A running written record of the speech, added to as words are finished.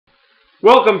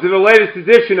Welcome to the latest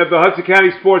edition of the Hudson County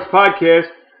Sports Podcast.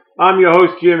 I'm your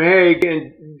host, Jim Haig,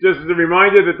 and just as a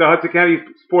reminder that the Hudson County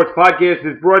Sports Podcast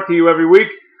is brought to you every week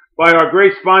by our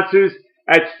great sponsors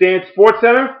at Stan Sports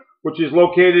Center, which is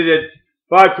located at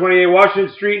 528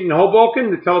 Washington Street in Hoboken.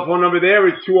 The telephone number there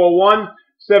is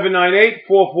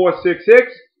 201-798-4466.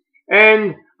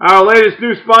 And our latest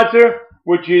new sponsor,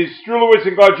 which is Strulowitz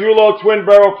and Gargiulo Twin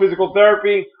Borough Physical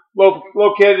Therapy,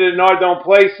 located in Nardone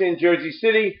Place in Jersey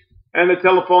City. And the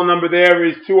telephone number there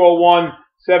is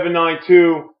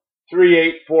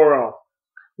 201-792-3840.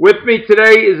 With me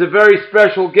today is a very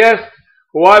special guest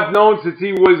who I've known since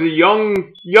he was a young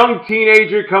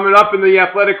teenager coming up in the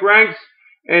athletic ranks,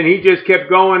 and he just kept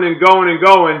going and going and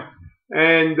going.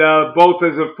 And both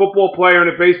as a football player and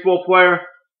a baseball player,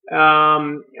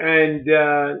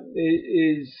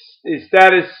 his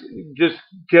status just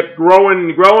kept growing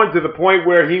and growing to the point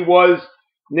where he was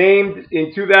named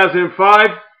in 2005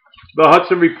 the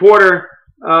Hudson Reporter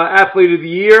Athlete of the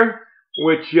Year,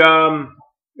 which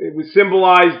it was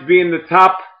symbolized being the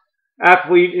top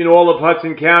athlete in all of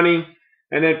Hudson County.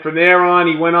 And then from there on,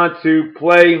 he went on to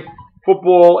play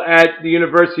football at the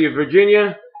University of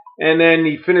Virginia, and then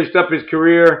he finished up his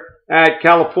career at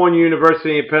California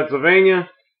University in Pennsylvania,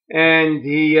 and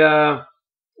he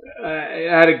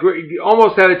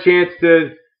almost had a chance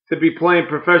to be playing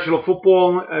professional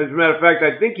football. As a matter of fact,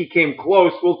 I think he came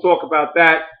close. We'll talk about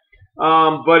that.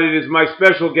 But it is my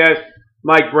special guest,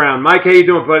 Mike Brown. Mike, how you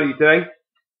doing, buddy, today? Hey,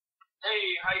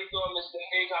 how you doing, Mr.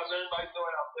 Haig? How's everybody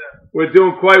doing out there? We're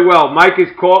doing quite well.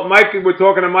 We're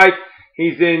talking to Mike.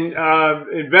 He's in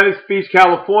Venice Beach,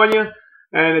 California,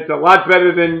 and it's a lot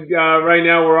better than right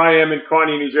now where I am in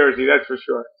Kearny, New Jersey. That's for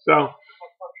sure. So,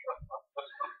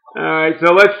 all right.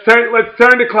 So let's turn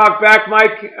the clock back,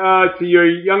 Mike, to your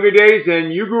younger days.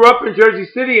 And you grew up in Jersey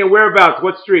City, and whereabouts?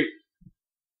 What street?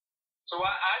 So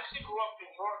I actually grew up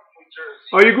in Newark, New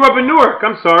Jersey. Oh, you grew up in Newark.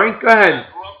 I'm sorry. Go ahead. I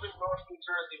grew up in Newark, New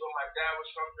Jersey, but my dad was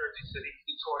from Jersey City.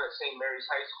 He taught at St. Mary's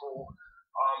High School.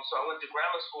 So I went to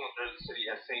grammar school in Jersey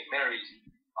City at St. Mary's.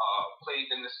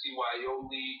 Played in the CYO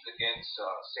leagues against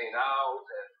St. Al's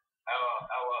and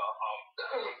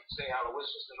St.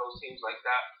 Aloysius and those teams like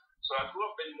that. So I grew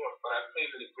up in Newark, but I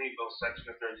played in the Greenville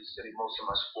section of Jersey City most of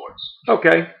my sports.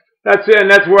 Okay. That's it, and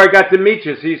that's where I got to meet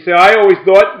you. See, so I always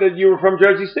thought that you were from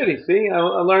Jersey City. See, I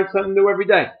learned something new every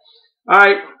day. All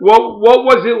right, what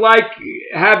was it like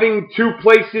having two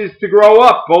places to grow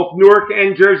up, both Newark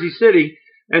and Jersey City?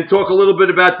 And talk a little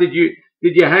bit about did you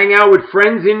hang out with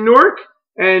friends in Newark,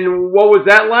 and what was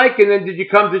that like? And then did you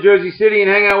come to Jersey City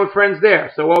and hang out with friends there?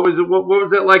 So what was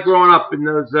it like growing up in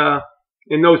those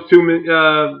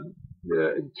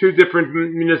two different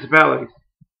municipalities?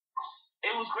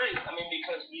 It was great. I mean,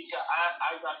 because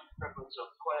I got the privilege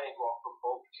of playing off of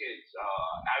both kids.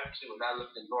 Actually, when I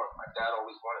lived in Newark, my dad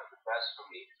always wanted the best for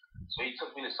me. So he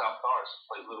took me to South Lawrence to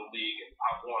play Little League and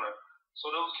Pop Warner. So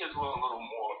those kids were a little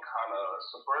more kind of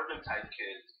suburban type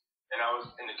kids.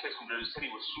 And the kids from Jersey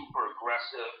City were super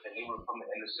aggressive, and they were from the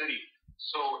inner city.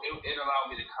 So it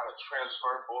allowed me to kind of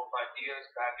transfer both ideas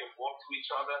back and forth to each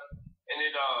other. And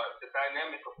the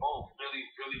dynamic of both really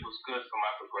was good for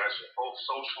my progression, both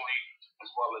socially as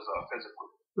well as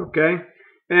physically. Okay,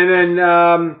 and then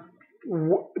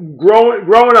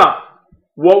growing up,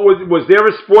 was there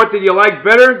a sport that you liked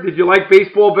better? Did you like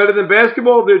baseball better than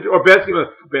basketball, or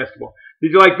basketball?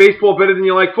 Did you like baseball better than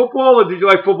you like football, or did you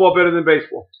like football better than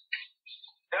baseball?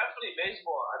 Definitely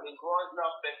baseball. I mean, growing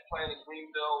up and playing in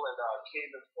Greenville and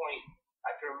Cave Point,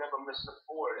 I can remember Mr.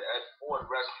 Ford. Ed Ford,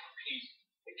 rest in peace.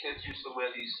 The kids used to wear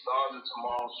these Stars of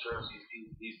Tomorrow jerseys,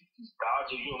 these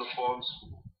Dodger uniforms.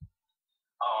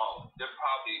 They're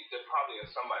probably in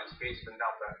somebody's basement now.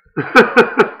 But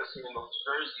I remember seeing those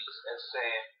jerseys and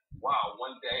saying, "Wow,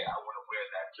 one day I want to wear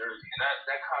that jersey." And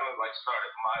that kind of like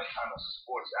started my kind of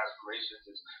sports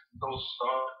aspirations. Is those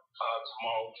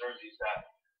Tomorrow jerseys that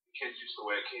the kids used to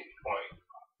wear at Cave Point.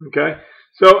 Okay.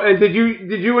 So, and did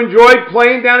you enjoy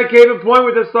playing down at Cave Point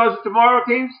with the Stars of Tomorrow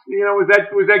teams? You know, was that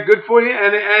good for you?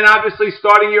 And obviously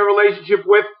starting your relationship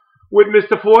with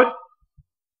Mr. Ford.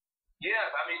 Yeah,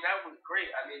 I mean that was great.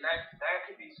 I mean that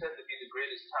could be said to be the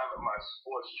greatest time of my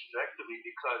sports trajectory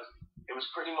because it was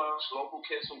pretty much local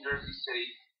kids from Jersey City.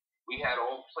 We had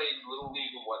all played Little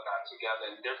League and whatnot together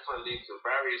in different leagues or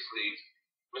various leagues.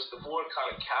 Mr. Ford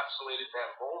kind of encapsulated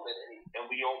that moment, and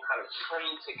we all kind of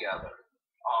trained together.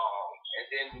 And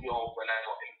then we all went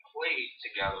out and played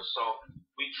together. So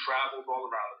we traveled all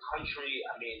around the country.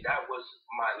 I mean, that was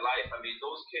my life. I mean,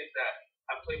 those kids that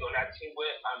I played on that team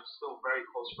with, I'm still very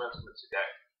close friends with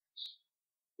today.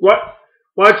 Why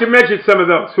don't you mention some of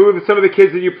those? Who are some of the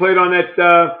kids that you played on that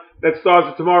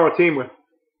Stars of Tomorrow team with?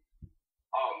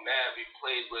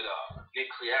 Nick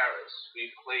Clearis.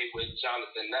 We played with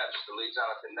Jonathan Nepps, the late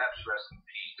Jonathan Nepps, rest in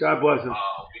peace. God bless him.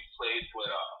 We played with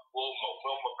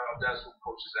Wilma Valdez, who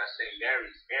coaches at St.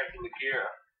 Mary's. Andrew Laguerre,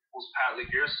 who's Pat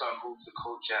Laguerre's son, who's the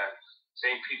coach at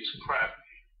St. Peter's Prep.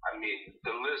 I mean,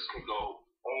 the list can go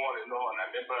on and on. I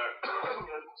remember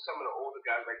some of the older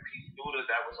guys like Pete Duda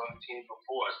that was on the team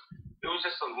before us. It was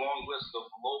just a long list of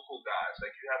local guys.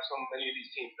 Like, you have so many of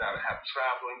these teams that have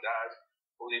traveling guys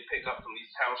who they pick up from these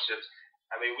townships.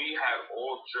 I mean, we had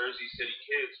all Jersey City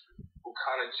kids who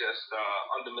kind of just,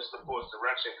 under Mr. Ford's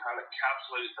direction, kind of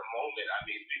encapsulated the moment. I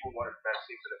mean, we were one of the best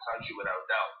teams in the country without a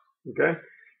doubt. Okay.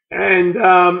 And,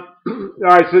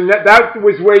 all right, so that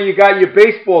was where you got your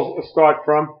baseball start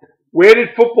from. Where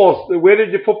did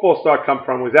your football start come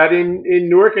from? Was that in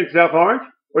Newark and South Orange?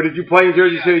 Or did you play in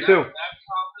Jersey City too?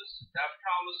 That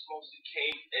promise mostly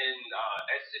came in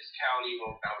Essex County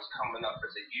when I was coming up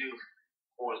as a youth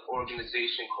for an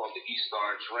organization called the East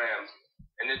Orange Rams.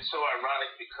 And it's so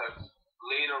ironic because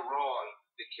later on,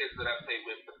 the kids that I played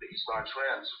with the East Orange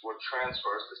Rams were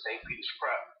transfers to St. Peter's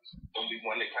Prep. And we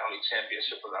won the county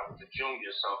championship when I was a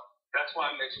junior. So that's why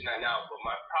I mention that now. But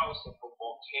my prowess in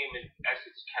football came in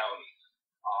Essex County.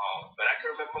 But I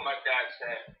can remember my dad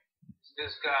saying,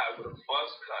 this guy with a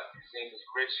buzz cut, his name is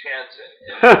Rich Hansen,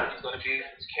 and he's going to be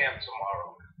at his camp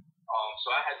tomorrow. So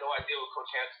I had no idea what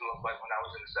Coach Hansen looked like when I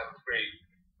was in the 7th grade,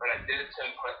 but I did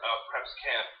attend Prep's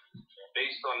camp.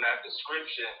 Based on that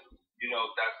description,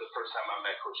 that's the first time I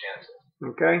met Coach Hansen.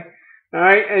 Okay. All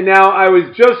right, and now I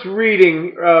was just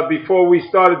reading, before we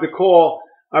started the call,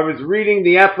 I was reading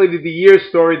the Athlete of the Year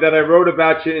story that I wrote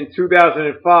about you in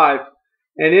 2005,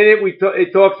 and in it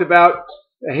it talks about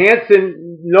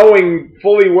Hansen knowing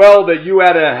fully well that you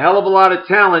had a hell of a lot of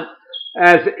talent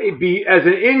as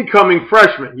an incoming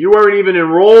freshman. You weren't even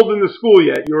enrolled in the school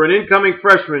yet. You were an incoming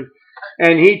freshman,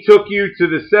 and he took you to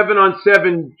the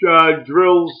 7-on-7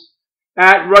 drills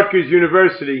at Rutgers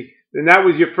University, and that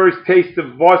was your first taste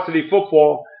of varsity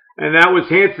football, and that was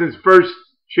Hansen's first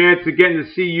chance of getting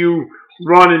to see you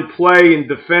run and play and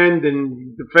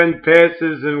defend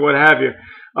passes and what have you.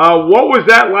 What was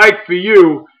that like for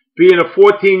you, being a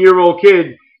 14-year-old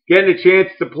kid, getting a chance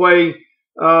to play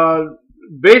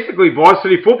basically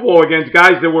varsity football against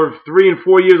guys that were 3 and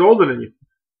 4 years older than you?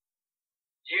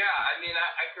 Yeah, I mean,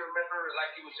 I can remember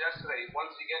like it was yesterday.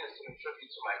 Once again, it's in a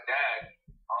tribute to my dad.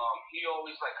 He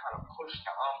always kind of pushed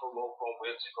the envelope on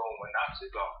where to go and where not to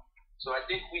go. So I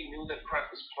think we knew that Prep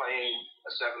was playing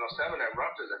a 7-on-7 at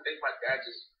Rutgers. I think my dad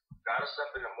just got us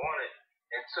up in the morning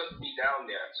and took me down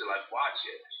there to watch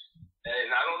it. And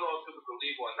I don't know if people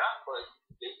believe or not, but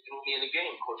they threw me in the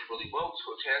game. Coach Willie Wilkes,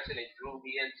 Coach Hansen, they threw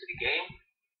me into the game.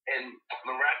 And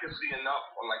miraculously enough,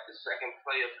 on the second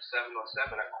play of the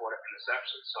 7-on-7, I caught an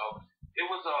interception. So it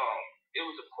was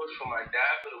a push from my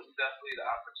dad, but it was definitely the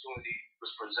opportunity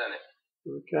was presented.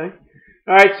 Okay.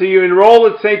 All right, so you enroll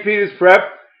at St. Peter's Prep,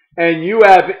 and you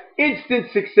have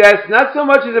instant success, not so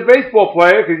much as a baseball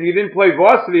player, because you didn't play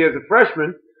varsity as a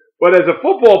freshman, but as a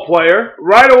football player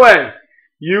right away.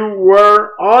 You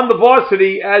were on the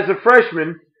varsity as a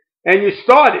freshman, and you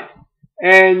started.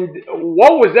 And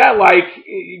what was that like,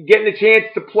 getting a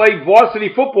chance to play varsity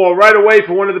football right away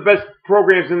for one of the best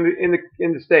programs in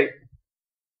the state?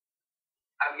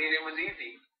 I mean, it was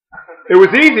easy. It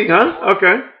was easy, huh?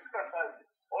 Okay.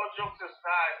 All jokes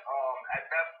aside, at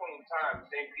that point in time,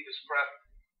 St. Peter's Prep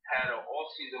had an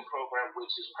all-season program,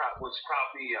 which was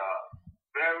probably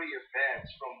very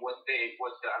advanced from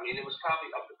it was probably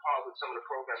up to par with some of the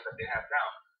programs that they have now.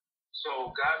 So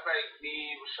guys like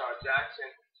me, Rashad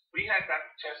Jackson, we had got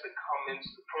the chance to come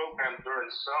into the program during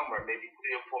the summer, maybe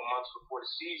 3 or 4 months before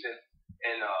the season,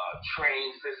 and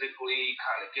train physically,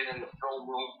 kind of get in the film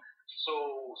room. So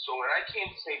when I came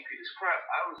to St. Peter's Prep,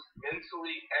 I was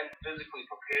mentally and physically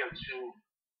prepared to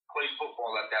play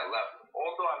football at that level.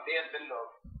 Although I may have been the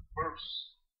first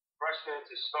freshman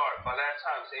to start, by that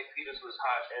time St. Peter's was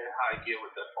in high gear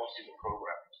with the all-season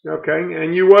program. Okay,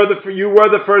 and you were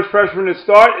the first freshman to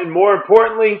start, and more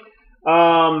importantly,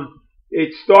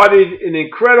 it started an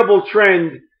incredible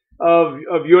trend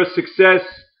of your success,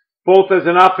 both as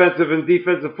an offensive and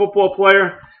defensive football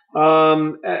player.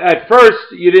 At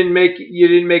first, you didn't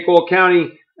make All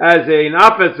County as an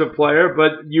offensive player,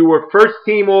 but you were first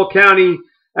team All County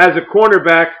as a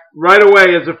cornerback right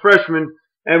away as a freshman,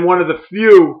 and one of the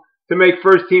few to make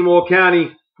first team All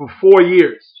County for 4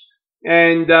 years.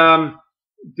 And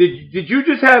did you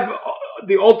just have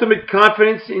the ultimate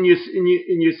confidence in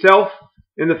yourself,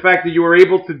 in the fact that you were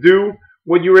able to do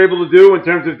what you were able to do in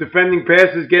terms of defending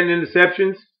passes, getting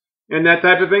interceptions, and that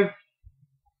type of thing?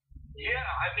 Yeah,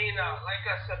 I mean, like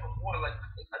I said before, like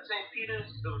I St. Peter's,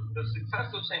 the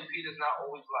success of St. Peter's not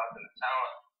always lies in the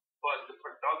talent, but the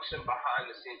production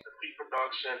behind the scenes, the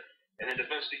pre-production, and it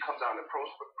eventually comes out in the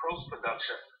post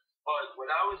production. But when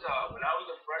I was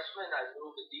a freshman, I knew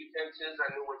the defenses,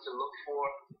 I knew what to look for,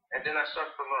 and then I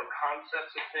started to learn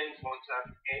concepts of things once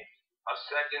I became a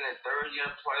second and third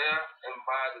year player, and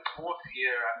by the fourth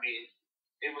year, I mean,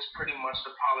 it was pretty much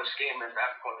the polished game at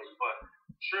that point. But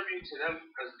tribute to them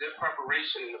because their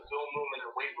preparation in the film room and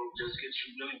the weight room just gets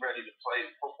you really ready to play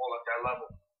football at that level.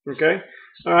 Okay.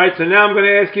 All right. So now I'm going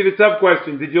to ask you the tough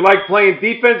question. Did you like playing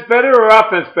defense better or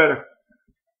offense better?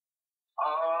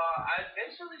 I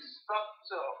eventually stuck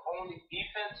to only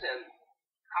defense in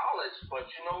college, but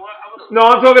you know what? No,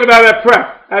 I'm talking about at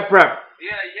prep. At prep.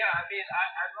 Yeah. I mean,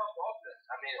 I love offense.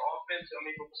 I mean, offense. I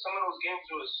mean, some of those games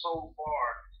were so far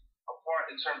apart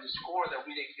in terms of score that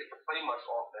we didn't get to play much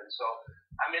offense. So,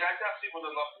 I mean, I definitely would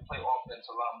have loved to play offense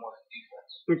a lot more than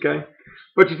defense. Okay.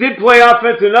 But you did play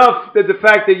offense enough that the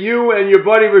fact that you and your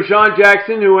buddy Rashawn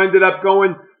Jackson, who ended up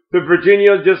going to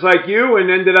Virginia just like you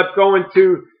and ended up going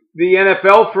to the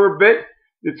NFL for a bit,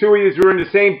 the two of you were in the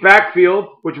same backfield,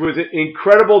 which was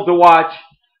incredible to watch.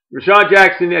 Rashawn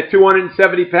Jackson at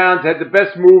 270 pounds had the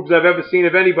best moves I've ever seen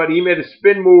of anybody. He made a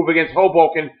spin move against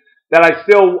Hoboken that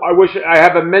I wish I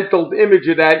have a mental image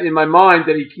of that in my mind,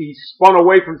 that he spun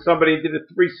away from somebody and did a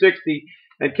 360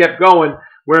 and kept going.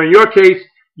 Where in your case,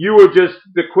 you were just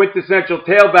the quintessential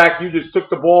tailback. You just took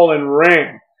the ball and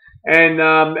ran.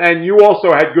 And you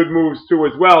also had good moves too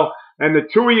as well. And the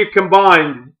two of you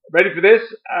combined, ready for this?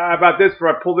 How about this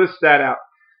before I pull this stat out?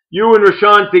 You and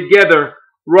Rashawn together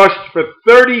rushed for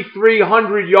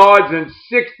 3,300 yards and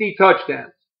 60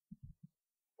 touchdowns.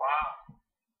 Wow.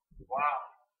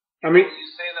 I mean, when you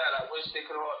say that, I wish they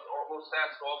could all those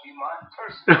stats all be mine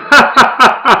personally.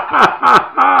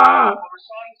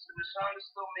 Rashawn is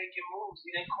still making moves. He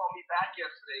didn't call me back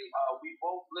yesterday. We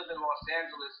both live in Los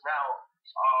Angeles now.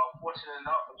 Fortunate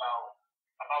enough, about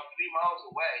 3 miles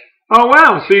away. Oh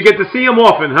wow! So you get to see him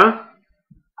often, huh?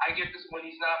 I get this when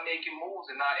he's not making moves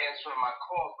and not answering my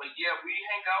calls. But yeah, we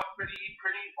hang out pretty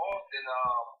often.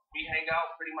 We hang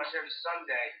out pretty much every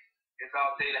Sunday. It's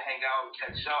our day to hang out and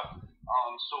catch up.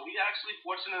 So we actually,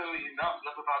 fortunately enough,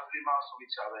 live about 3 miles from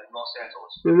each other in Los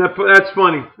Angeles. And that's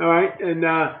funny. All right,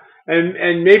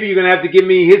 and maybe you're gonna have to give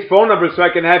me his phone number so I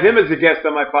can have him as a guest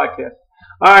on my podcast.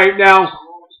 All right, now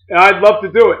I'd love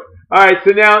to do it. All right,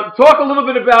 so now talk a little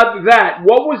bit about that.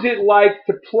 What was it like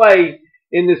to play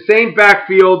in the same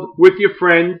backfield with your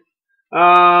friend?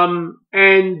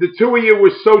 And the two of you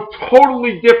were so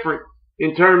totally different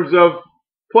in terms of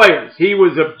players. He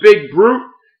was a big brute.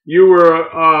 You were,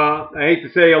 I hate to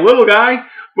say, a little guy,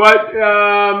 but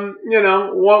you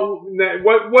know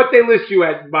what they list you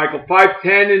at, Michael?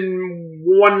 5'10" and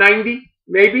 190,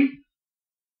 maybe.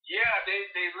 Yeah,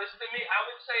 they listed me. I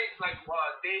would say like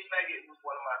Dave Leggett was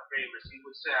one of my favorites. He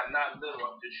would say I'm not little,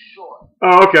 I'm just short.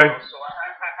 Oh, okay. So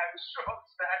I had a short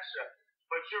stature.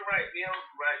 But you're right, Neil.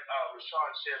 Right,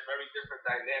 Rashawn shared very different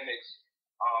dynamics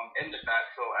in the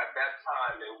backfield. At that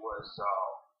time, it was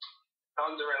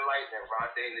Thunder and Lightning.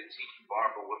 Rondé and the Tiki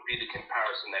Barber would be the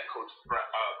comparison that Coach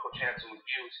Hanson would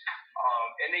use.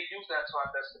 And they used that to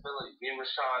our best ability. Me and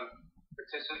Rashawn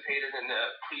participated in the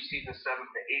preseason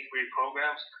 7th and 8th grade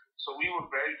programs. So we were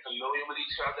very familiar with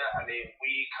each other. I mean,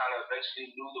 we kind of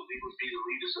eventually knew that we would be the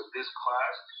leaders of this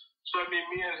class. So, I mean,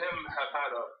 me and him have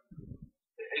had a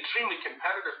extremely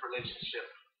competitive relationship,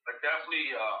 but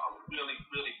definitely a really,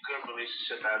 really good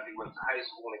relationship as we went to high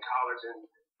school and college and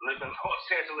live in Los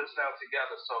Angeles now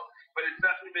together. So, but it's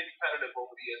definitely been competitive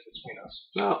over the years between us.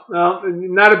 Well,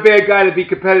 not a bad guy to be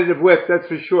competitive with, that's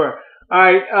for sure. All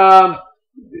right.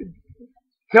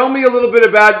 Tell me a little bit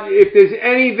about if there's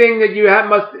anything that you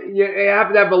have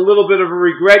to have a little bit of a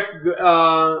regret,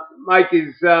 Mike,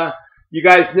 is you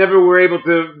guys never were able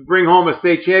to bring home a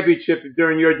state championship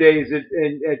during your days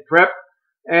at prep,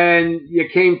 and you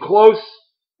came close.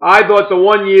 I thought the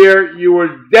one year you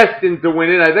were destined to win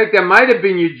it. I think that might have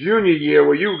been your junior year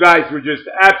where you guys were just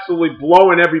absolutely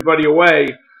blowing everybody away.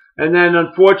 And then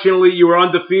unfortunately you were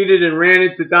undefeated and ran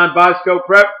into Don Bosco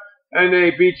prep. And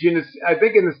they beat you, in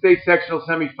the state sectional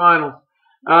semifinals.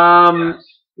 Yes.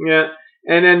 Yeah.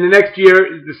 And then the next year,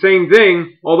 the same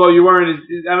thing, although you weren't,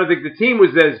 I don't think the team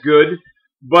was as good.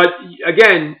 But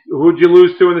again, who'd you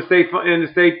lose to in the state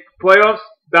playoffs?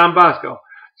 Don Bosco.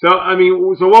 So, I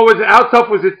mean, how tough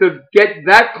was it to get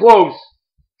that close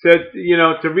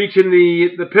to reaching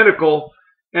the pinnacle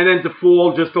and then to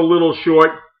fall just a little short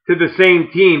to the same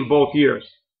team both years?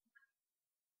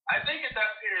 I think at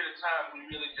that period of time, we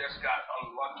really just got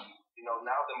unlucky. You know,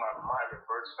 now that my mind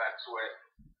reverts back to it,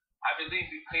 I believe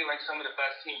we played like some of the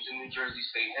best teams in New Jersey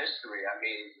State history. I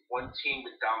mean, one team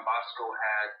with Don Bosco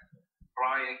had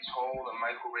Brian Toll and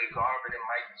Michael Ray Garvin and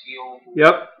Mike Teal,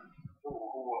 Yep. who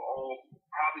were all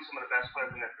probably some of the best players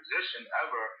in their position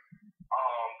ever.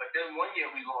 But then one year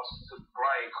we lost to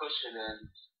Brian Cushion and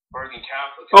Bergen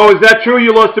Catholic. Oh, is that true?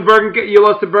 You lost to Bergen? You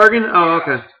lost to Bergen? Oh,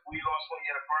 okay. We lost one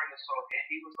year to Bergen, so and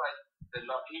he was like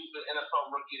he was the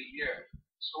NFL Rookie of the Year.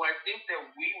 So I think that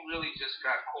we really just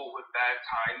got caught with bad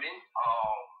timing.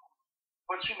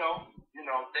 But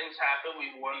things happen.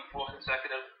 We won 4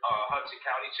 consecutive Hudson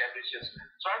County championships.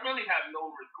 So I really have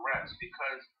no regrets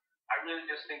because I really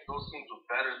just think those teams were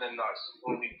better than us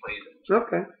when we played them.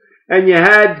 Okay. And you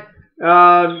had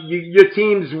your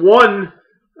teams won.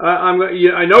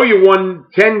 I know you won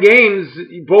 10 games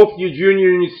both your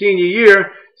junior and your senior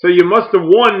year. So you must have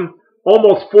won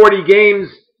almost 40 games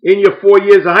in your 4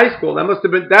 years of high school. That must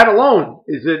have been, that alone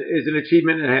is an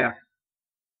achievement and a half.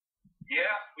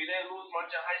 Yeah, we didn't lose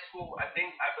much in high school. I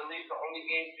believe the only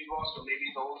games we lost were maybe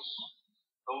those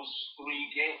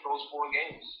 4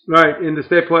 games. Right, in the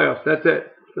state playoffs. That's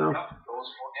it. So. Yep, those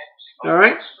 4 games. All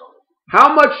right.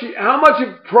 How much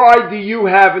pride do you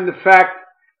have in the fact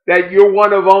that you're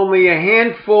one of only a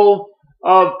handful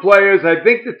of players? I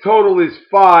think the total is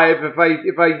 5. If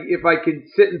I can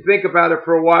sit and think about it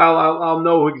for a while, I'll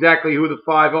know exactly who the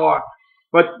 5 are.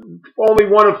 But only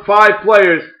one of 5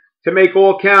 players to make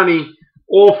all county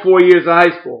all 4 years of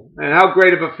high school. And how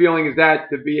great of a feeling is that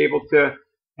to be able to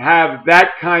have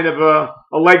that kind of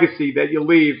a legacy that you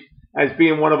leave as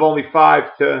being one of only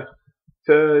 5 to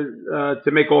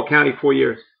make all county 4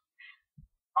 years?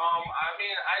 I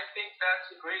mean, I think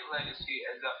that's a great legacy.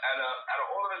 Out of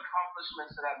all of the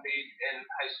accomplishments that I made in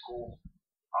high school,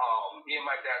 me and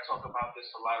my dad talk about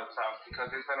this a lot of times because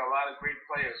there's been a lot of great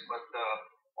players, but the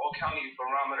all county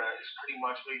barometer is pretty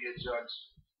much where you judge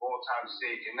all-time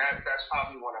sake, and that's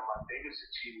probably one of my biggest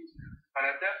achievements. But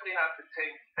I definitely have to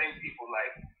thank people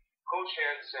like Coach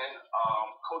Hansen,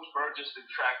 Coach Burgess, the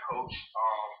track coach,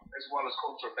 as well as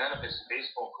Coach Urbanowitz, the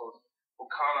baseball coach, who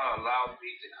kind of allowed me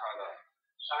to kind of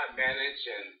try and manage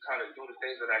and kind of do the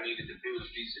things that I needed to do to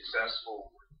be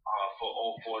successful for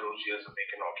all 4 of those years of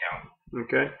making all county.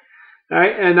 Okay. All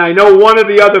right, and I know one of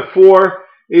the other 4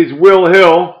 is Will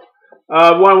Hill.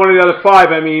 One of the other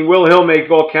 5, I mean, Will Hill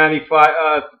made all county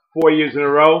 4 years in a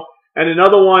row. And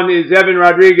another one is Evan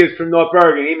Rodriguez from North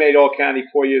Bergen. He made all county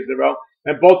 4 years in a row.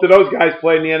 And both of those guys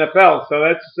played in the NFL. So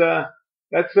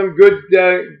that's some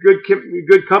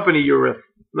good company you're with.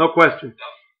 No question.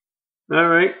 All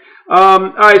right.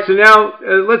 All right. So now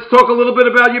let's talk a little bit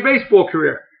about your baseball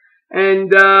career.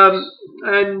 And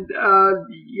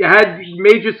you had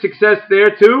major success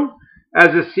there too.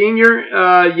 As a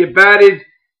senior, you batted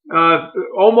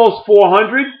almost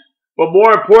 400. But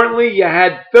more importantly, you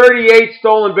had 38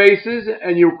 stolen bases,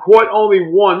 and you caught only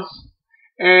once,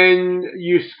 and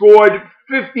you scored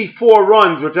 54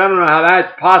 runs, which I don't know how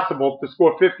that's possible to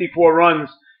score 54 runs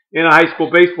in a high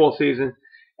school baseball season.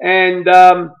 And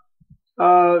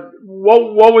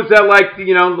what was that like?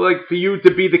 Like for you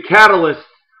to be the catalyst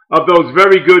of those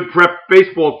very good prep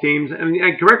baseball teams. And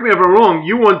correct me if I'm wrong,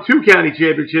 you won 2 county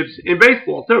championships in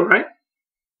baseball too, right?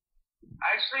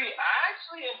 Actually,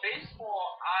 in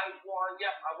baseball, I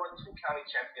won 2 county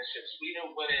championships. We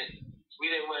didn't win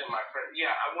it my first.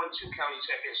 Yeah, I won 2 county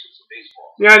championships in baseball.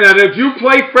 Yeah. Now, did you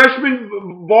play freshman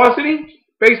varsity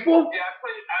baseball? Yeah, I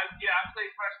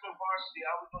played freshman varsity.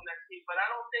 I was on that team, but I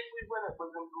don't think we won it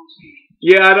with them Brucey.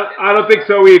 Yeah, I don't think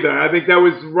so either. I think that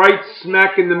was right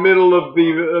smack in the middle of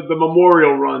the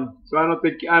Memorial run. So I don't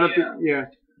think.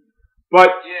 But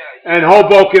and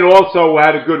Hoboken also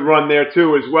had a good run there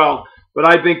too as well. But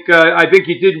I think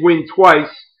you did win twice.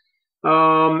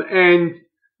 And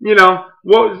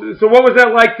what was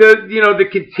that like to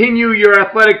continue your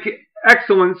athletic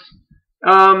excellence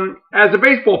as a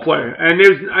baseball player?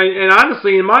 And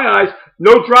honestly, in my eyes,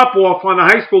 no drop off on the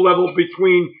high school level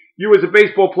between you as a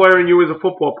baseball player and you as a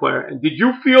football player. And did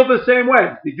you feel the same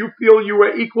way? Did you feel you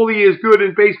were equally as good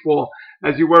in baseball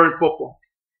as you were in football?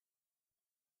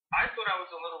 I thought I was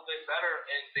a little bit better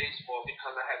in baseball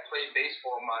because I had played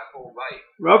baseball my whole life.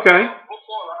 Okay.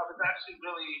 Football, I was actually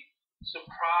really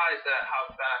surprised at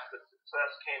how fast the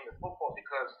success came in football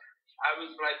because I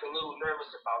was like a little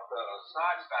nervous about the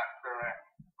size factor and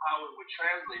how it would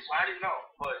translate. So I didn't know.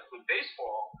 But with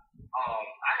baseball,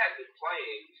 I had been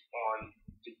playing on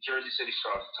the Jersey City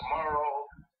Sharks tomorrow,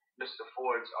 Mr.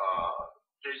 Ford's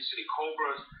Jersey City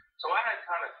Cobras. So I had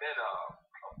kind of been a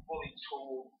fully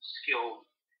tooled, skilled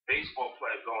baseball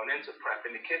player going into prep.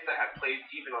 And the kids that had played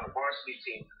even on the varsity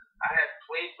team, I had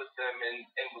played with them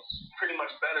and was pretty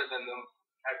much better than them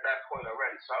at that point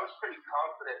already. So I was pretty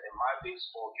confident in my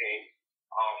baseball game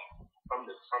from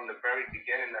the very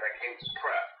beginning that I came to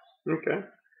prep. Okay.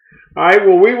 All right.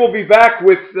 Well, we will be back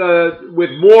with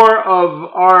more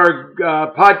of our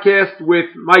podcast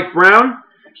with Mike Brown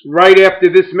right after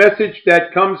this message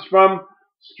that comes from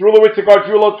Strulowitz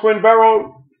Gargiulo Twin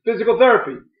Barrel Physical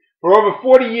Therapy. For over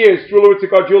 40 years, Strulowitz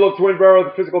Gargiulo Twin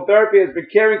Barrel Physical Therapy has been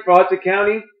caring for Hudson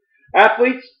County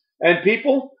athletes and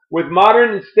people with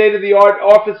modern and state-of-the-art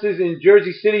offices in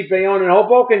Jersey City, Bayonne, and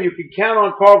Hoboken. You can count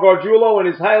on Carl Gargiulo and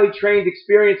his highly trained,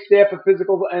 experienced staff of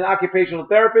physical and occupational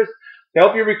therapists to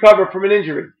help you recover from an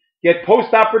injury, get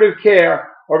post-operative care,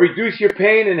 or reduce your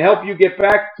pain and help you get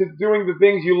back to doing the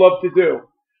things you love to do.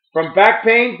 From back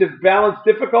pain to balance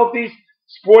difficulties,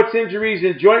 sports injuries,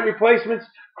 and joint replacements,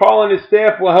 Carl and his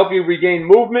staff will help you regain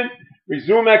movement,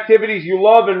 resume activities you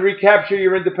love, and recapture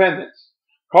your independence.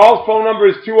 Carl's phone number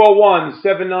is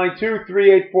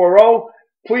 201-792-3840.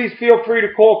 Please feel free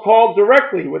to call Carl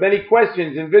directly with any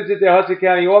questions and visit their Hudson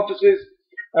County offices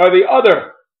or the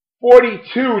other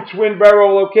 42 Twin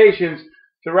Barrel locations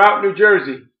throughout New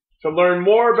Jersey. To learn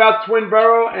more about Twin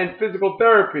Barrel and physical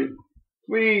therapy,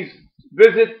 please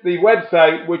visit the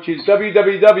website, which is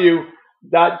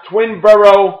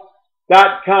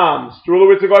www.twinbarrel.com.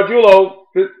 Strulowitz Gargiulo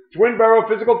Twin Barrel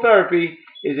Physical Therapy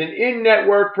is an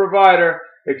in-network provider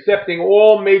accepting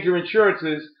all major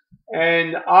insurances,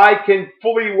 and I can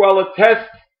fully well attest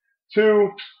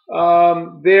to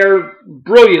their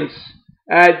brilliance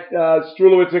at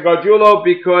Strulowitz Gargiulo,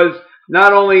 because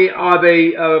not only are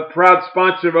they a proud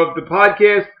sponsor of the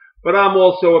podcast, but I'm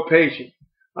also a patient.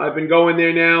 I've been going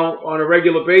there now on a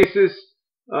regular basis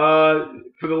for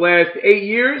the last 8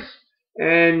 years,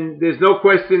 and there's no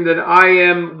question that I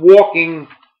am walking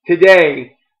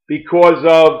today because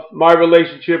of my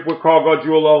relationship with Carl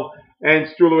Gargiulo and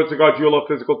Strulowitz Gargiulo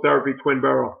Physical Therapy Twin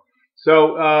Barrel.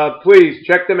 So please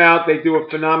check them out. They do a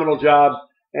phenomenal job,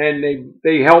 and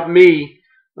they help me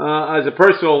as a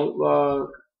personal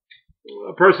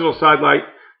sidelight.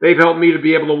 They've helped me to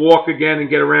be able to walk again and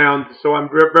get around. So I'm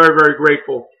very, very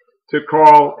grateful to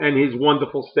Carl and his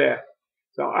wonderful staff.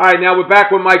 So, all right, now we're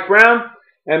back with Mike Brown.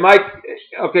 And Mike,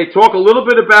 okay, talk a little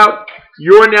bit about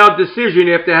your now decision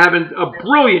after having a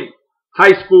brilliant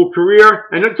high school career.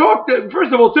 And then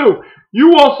first of all, too,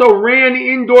 you also ran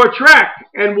indoor track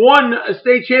and won a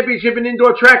state championship in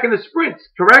indoor track in the sprints,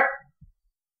 correct?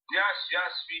 Yes,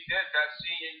 we did. That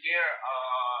senior year,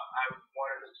 I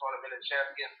won the tournament of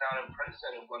champions down in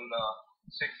Princeton and won the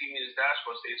 60 meters dash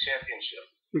for state championship.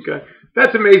 Okay,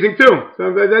 that's amazing too.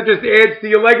 So that just adds to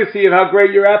your legacy of how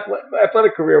great your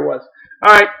athletic career was.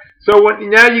 All right, so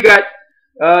now you got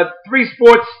 3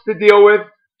 sports to deal with.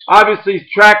 Obviously,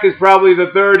 track is probably the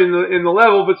third in the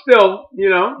level, but still,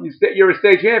 you're a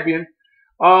state champion.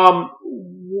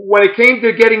 When it came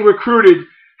to getting recruited,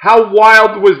 how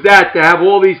wild was that to have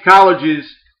all these colleges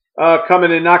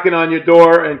coming and knocking on your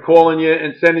door and calling you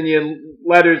and sending you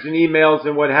letters and emails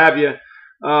and what have you,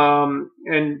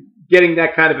 and getting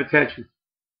that kind of attention?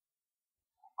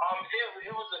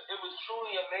 It was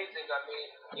truly amazing. I mean,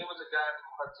 it was a guy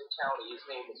from Hudson County. His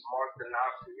name is Mark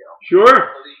D'Onofrio. Sure.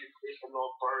 I believe he's from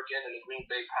North Bergen and the Green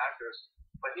Bay Packers.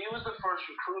 But he was the first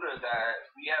recruiter that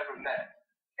we ever met.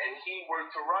 And he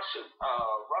worked to Rutgers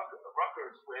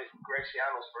with Greg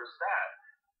Schiano's first staff.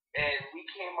 And we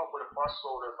came up with a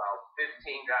busload of about 15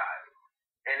 guys.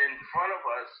 And in front of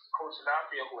us, Coach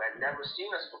D'Onofrio, who had never seen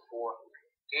us before,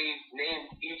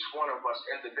 named each one of us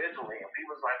individually. And we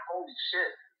was like, holy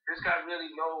shit, this guy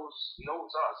really knows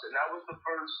us. And that was the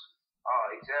first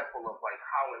example of like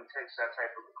how intense that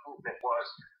type of recruitment was.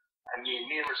 I mean,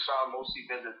 me and Rashawn mostly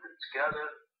visited together.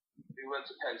 We went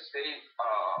to Penn State.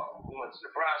 We went to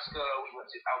Nebraska. We went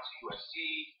out to USC.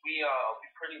 We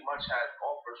pretty much had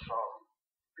offers from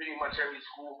pretty much every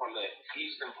school from the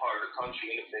eastern part of the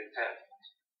country in the Big Ten.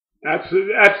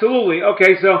 Absolutely.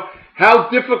 Okay, so how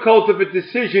difficult of a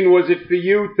decision was it for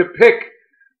you to pick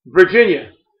Virginia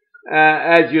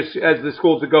as the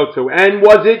school to go to? And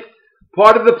was it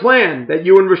part of the plan that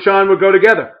you and Rashawn would go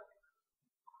together?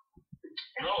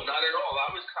 No, not at all.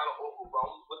 I was kind of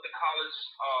overwhelmed with the college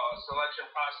selection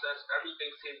process.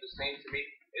 Everything seemed the same to me.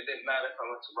 It didn't matter if I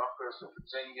went to Rutgers or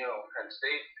Virginia or Penn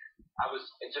State. I was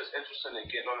just interested in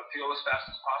getting on the field as fast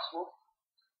as possible.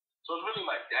 So it was really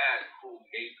my dad who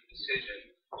made the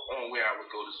decision on where I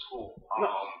would go to school.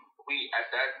 We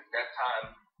at that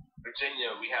time,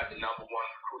 Virginia, we had the #1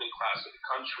 recruiting class in the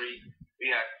country. We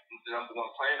had the #1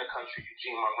 player in the country,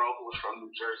 Eugene Monroe, who was from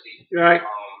New Jersey. Right.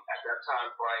 At that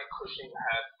time, Brian Cushing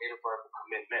had made a verbal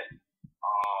commitment.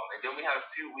 And then we had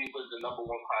we was the #1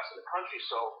 class in the country.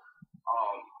 So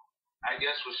I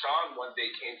guess Rashawn one day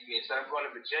came to me and said, I'm going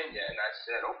to Virginia. And I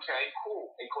said, okay,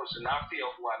 cool. And Coach D'Onofrio,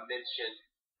 who I mentioned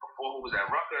before, who was at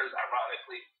Rutgers,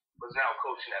 ironically, was now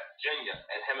coaching at Virginia.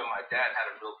 And him and my dad had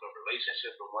a real good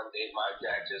relationship. And one day my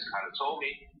dad just kind of told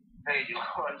me, hey, you're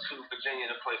going to Virginia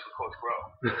to play for Coach Rowe.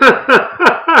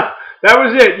 That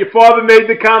was it. Your father made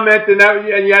the comment, and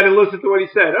you had to listen to what he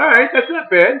said. All right, that's not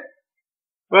bad.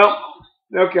 Well,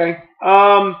 okay.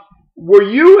 Were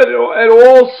you at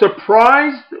all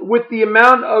surprised with the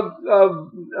amount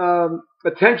of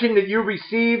attention that you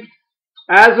received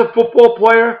as a football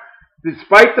player,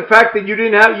 despite the fact that you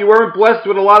weren't blessed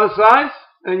with a lot of size,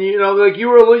 and you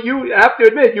have to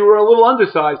admit you were a little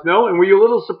undersized, no? And were you a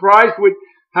little surprised with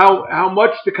how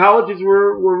much the colleges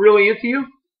were really into you?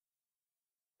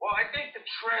 Well, I think the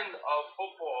trend of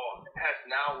football has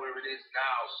now, where it is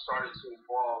now, started to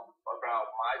evolve around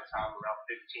my time, around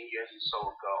 15 years or so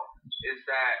ago, is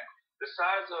that the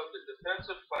size of the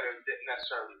defensive player didn't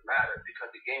necessarily matter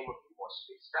because the game would be more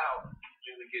spaced out.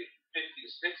 You would get 50 to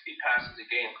 60 passes a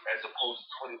game as opposed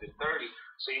to 20 to 30.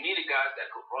 So you needed guys that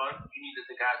could run. You needed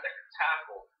the guys that could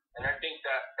tackle. And I think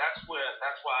that's why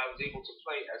I was able to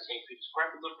play at St. Peter's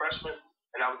Prep as a freshman,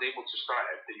 and I was able to start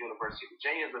at the University of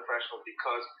Virginia as a freshman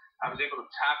because I was able to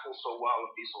tackle so well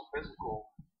and be so physical,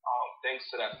 thanks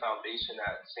to that foundation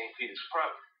at St. Peter's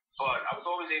Prep. But I was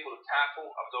always able to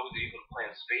tackle, I was always able to play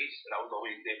in space, and I was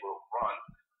always able to run,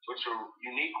 which are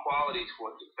unique qualities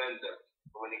for a defender.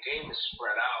 But when the game is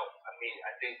spread out, I mean,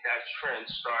 I think that trend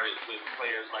started with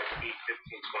players like me 15,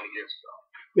 20 years ago.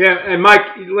 Yeah, and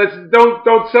Mike,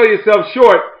 don't sell yourself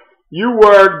short. You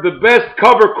were the best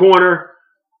cover corner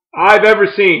I've ever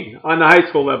seen on the high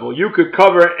school level. You could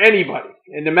cover anybody,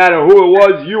 and no matter who it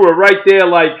was, you were right there,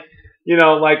 like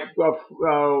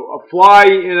a fly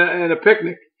in a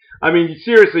picnic. I mean,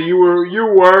 seriously, you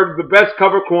were the best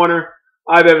cover corner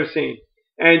I've ever seen.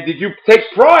 And did you take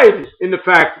pride in the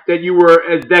fact that you were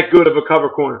that good of a cover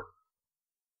corner?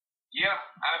 Yeah,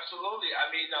 absolutely. I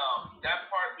mean, that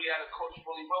part we had a coach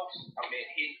Willie Wilson. I mean,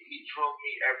 he drilled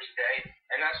me every day,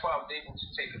 and that's why I was able to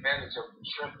take advantage of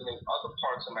strengthening other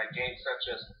parts of my game,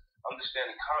 such as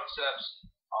understanding concepts,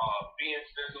 being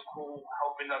physical,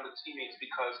 helping other teammates,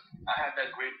 because I had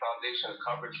that great foundation of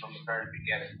coverage from the very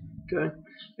beginning. Okay,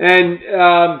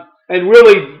 and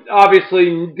Willie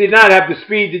obviously did not have the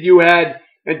speed that you had,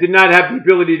 and did not have the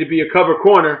ability to be a cover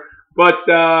corner. But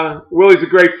Willie's a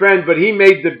great friend. But he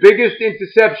made the biggest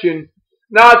interception.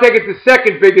 Now I think it's the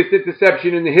second biggest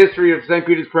interception in the history of St.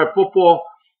 Peter's Prep football,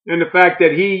 in the fact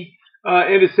that he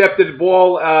intercepted the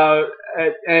ball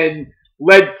and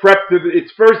led Prep to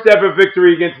its first ever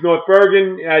victory against North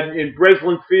Bergen in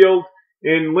Breslin Field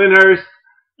in Lyndhurst.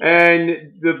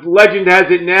 And the legend has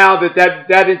it now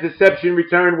that interception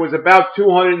return was about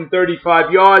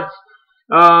 235 yards.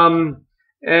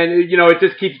 And it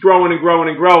just keeps growing and growing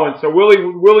and growing. So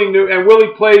Willie knew, and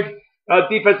Willie played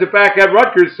defensive back at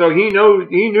Rutgers, so he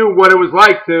knew what it was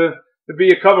like to be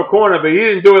a cover corner, but he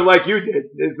didn't do it like you did.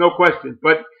 There's no question.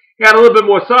 But he had a little bit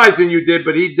more size than you did,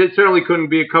 but certainly couldn't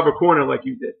be a cover corner like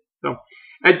you did. So,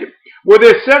 and were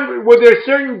there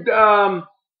certain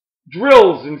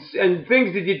drills and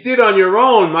things that you did on your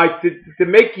own, Mike, to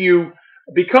make you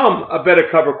become a better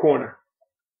cover corner?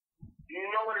 You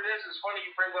know what it is? It's funny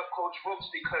you bring up Coach Brooks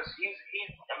because he's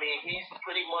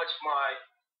pretty much my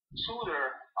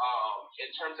tutor in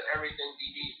terms of everything.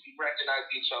 We recognized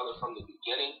each other from the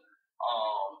beginning,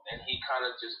 and he kind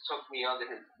of just took me under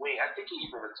his wing. I think he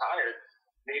even retired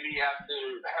maybe after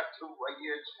a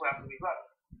year or two after we left.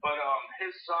 But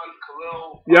his son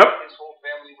Khalil, his whole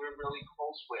family, we're really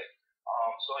close with.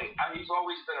 So he's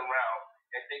always been around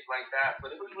and things like that.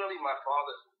 But it was really my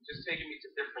father just taking me to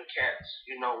different camps,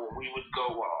 when we would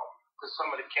go to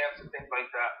some of the camps and things like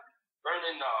that.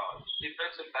 Learning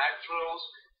defensive back drills.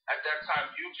 At that time,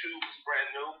 YouTube was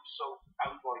brand new, so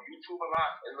I would go on YouTube a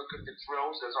lot and look at the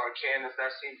drills, as arcane as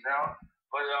that seems now.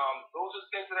 But those are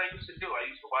things that I used to do. I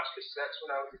used to watch cassettes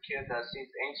when I was a kid. That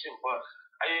seems ancient, but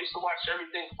I used to watch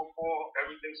everything football,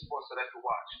 everything sports that I could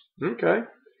watch. Okay.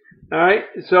 All right.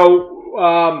 So,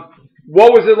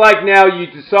 what was it like now? You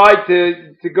decide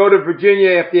to go to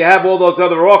Virginia after you have all those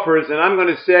other offers, and I'm going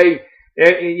to say,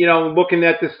 looking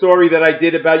at the story that I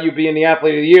did about you being the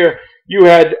athlete of the year, you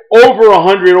had over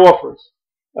 100 offers,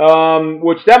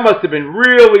 which that must have been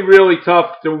really, really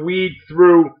tough to weed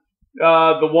through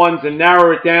the ones and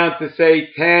narrow it down to say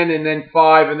 10 and then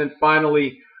 5 and then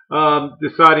finally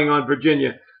deciding on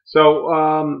Virginia.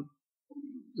 So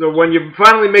when you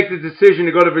finally make the decision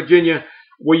to go to Virginia,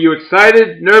 were you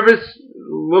excited, nervous,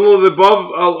 a little of the above,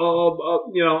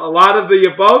 a lot of the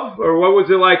above, or what was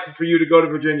it like for you to go to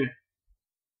Virginia?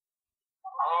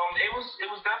 It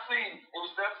was definitely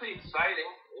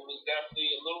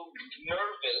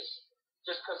players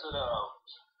just because of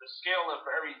the scale of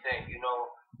everything. You know,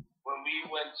 when we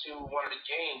went to one of the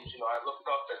games, you know, I looked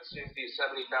up at 60 or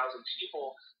 70,000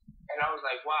 people, and I was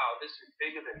like, wow, this is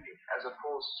bigger than me. As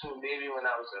opposed to maybe when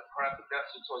I was a prep,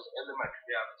 definitely towards the end of my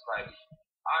career, I was like,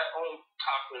 I own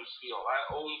Cochran's Field,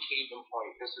 I own Caven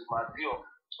Point. This is my field.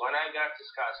 So when I got to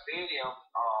Scott Stadium,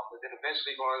 and then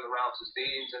eventually going around to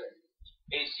stadiums and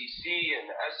ACC and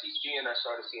the SEC, and I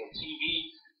started seeing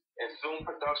TV and film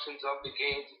productions of the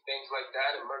games and things like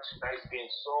that, and merchandise being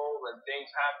sold and things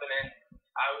happening.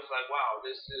 I was like, wow,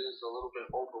 this is a little bit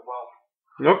overwhelming.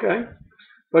 Okay.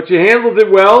 But you handled it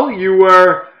well. You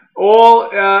were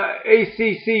all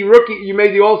ACC rookie. You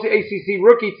made the all ACC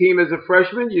rookie team as a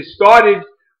freshman. You started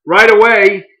right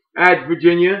away at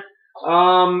Virginia.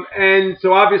 And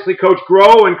so obviously Coach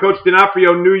Groh and Coach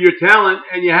D'Onofrio knew your talent,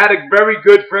 and you had a very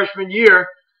good freshman year.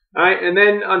 Right? And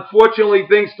then unfortunately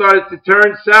things started to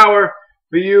turn sour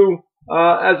for you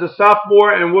as a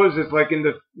sophomore. And what was this, like in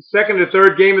the second or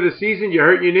third game of the season, you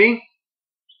hurt your knee?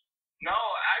 No,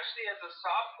 actually as a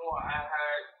sophomore I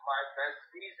had my best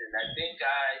season. I think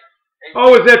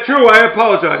Oh, is that true? I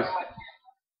apologize.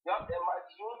 Yup, in my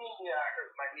junior year I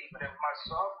hurt my knee, but in my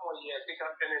sophomore year I think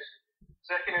I finished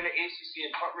second in the ACC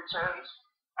in punt returns.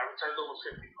 I returned over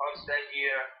 50 punts that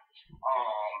year.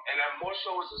 And I more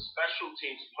so was a special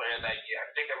teams player that year. I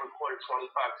think I recorded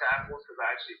 25 tackles because I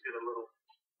actually did a little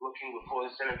looking before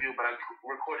this interview, but I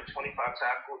recorded 25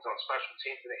 tackles on special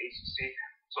teams in the ACC.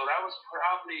 So that was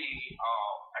probably,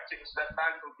 I took a step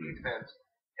back from defense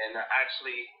and I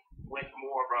actually went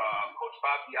more, Coach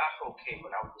Bob Diaco came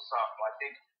when I was a sophomore. I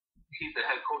think he's the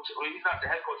head coach. Well, he's not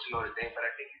the head coach in Notre Dame, but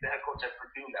I think he's the head coach at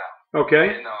Purdue now. Okay.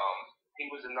 And he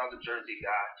was another Jersey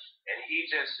guy, and he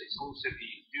just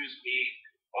exclusively used me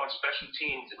on special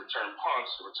teams to return punts,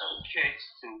 to return kicks,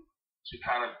 to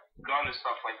kind of gun and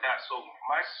stuff like that. So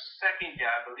my second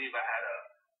year, I believe I had an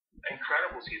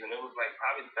incredible season. It was like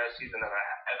probably the best season that I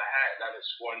ever had. I didn't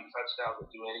score any touchdowns or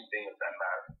do anything of that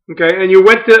matter. Okay, and you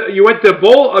went to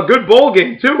a good bowl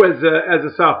game too as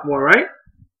a sophomore, right?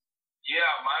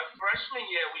 Yeah, my freshman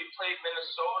year we played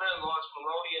Minnesota and lost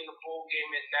Maloney in the bowl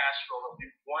game in Nashville, and we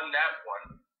won that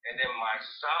one. And then my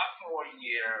sophomore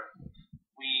year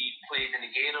we played in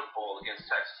the Gator Bowl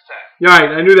against Texas Tech. Right,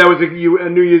 I knew that was a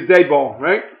New Year's Day bowl,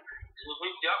 right?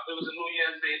 Yep, it was a New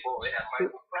Year's Day bowl. They had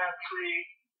Michael Crabtree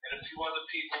and a few other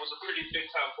people. It was a pretty big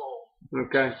time bowl.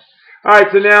 Okay. All right,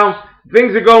 so now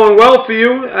things are going well for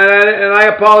you, and I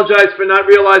apologize for not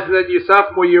realizing that your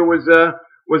sophomore year was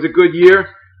a good year.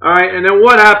 All right, and then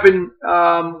what happened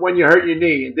when you hurt your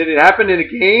knee? Did it happen in a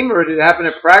game or did it happen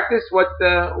in practice? What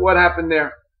happened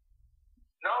there?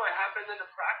 No, it happened in the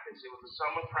practice. It was a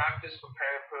summer practice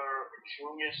preparing for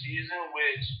junior season,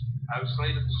 which I was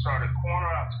slated to start at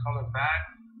corner. I was coming back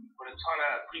with a ton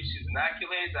of preseason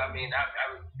accolades. I mean,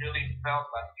 I really felt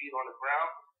my feet on the ground.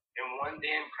 And one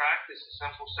day in practice, a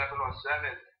simple 7-on-7,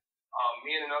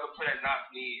 me and another player knocked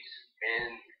knees,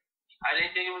 and I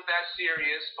didn't think it was that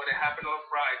serious, but it happened on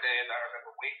Friday, and I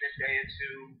remember waiting a day or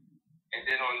two, and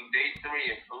then on day 3,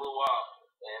 it blew up,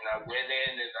 and I went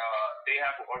in, and they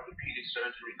have an orthopedic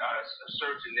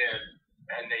surgeon there,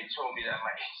 and they told me that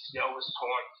my ACL was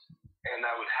torn, and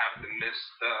I would have to miss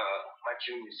my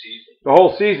junior season. The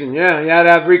whole season, yeah. You had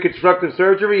to have reconstructive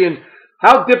surgery, and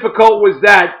how difficult was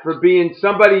that for being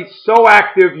somebody so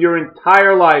active your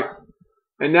entire life,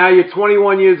 and now you're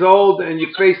 21 years old, and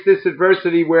you face this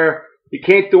adversity where you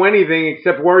can't do anything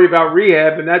except worry about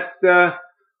rehab, and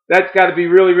that's got to be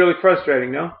really, really frustrating,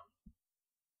 no?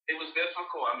 It was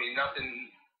difficult. I mean, nothing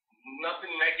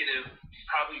negative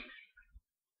probably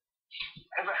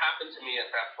ever happened to me at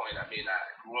that point. I mean, I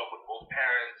grew up with both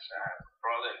parents. I have a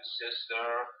brother and sister.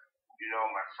 You know,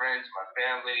 my friends, my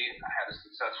family. I had a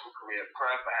successful career at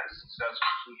prep. I had a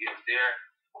successful 2 years there.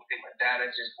 I think my dad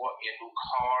had just bought me a new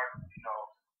car. You know,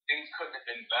 things couldn't have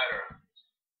been better.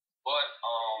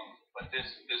 But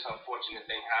this unfortunate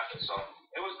thing happened. So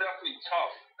it was definitely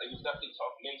tough. It was definitely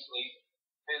tough mentally,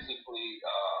 physically,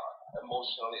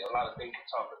 emotionally. A lot of things were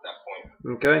tough at that point.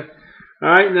 Okay.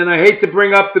 All right, and then I hate to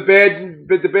bring up the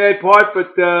bad part,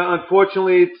 but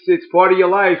unfortunately, it's part of your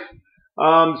life.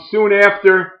 Soon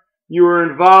after, you were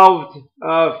involved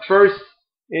first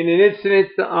in an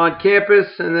incident on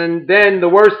campus, and then the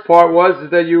worst part was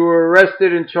that you were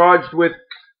arrested and charged with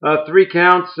 3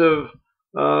 counts of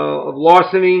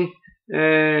larceny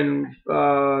and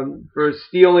for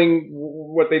stealing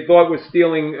what they thought was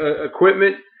stealing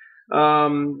equipment,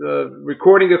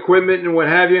 recording equipment and what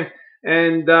have you.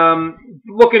 And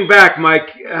looking back, Mike,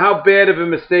 how bad of a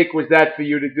mistake was that for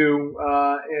you to do?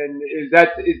 And is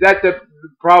that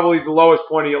probably the lowest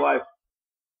point of your life?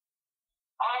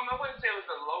 I wouldn't say it was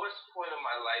the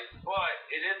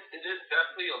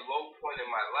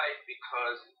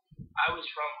because I was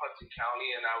from Hudson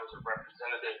County and I was a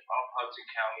representative of Hudson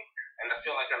County, and I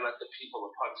feel like I let the people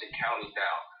of Hudson County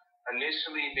down.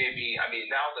 Initially, maybe, I mean,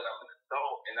 now that I'm an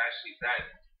adult, and actually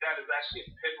that is actually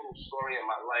a pivotal story in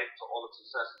my life to all the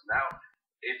successes now.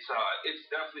 It's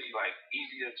definitely like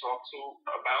easy to talk to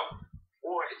about,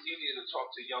 or it's easier to talk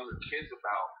to younger kids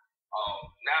about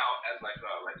now as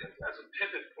as a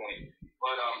pivot point.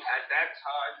 But at that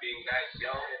time, being that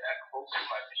young and that close to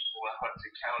my people in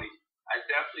Hudson County, I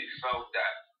definitely felt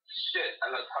that shit.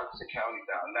 I let Hudson County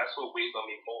down. And that's what weighed on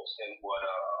me most, and what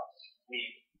me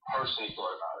personally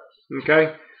thought about it. Okay.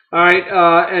 All right.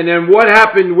 And then what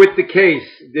happened with the case?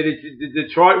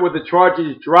 Were the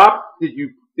charges dropped? Did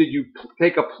you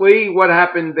take a plea? What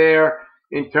happened there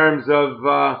in terms of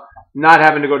not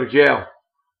having to go to jail?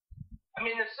 I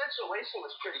mean, the situation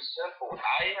was pretty simple.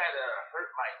 I had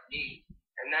hurt my knee,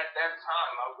 and at that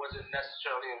time, I wasn't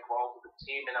necessarily involved with the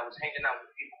team, and I was hanging out with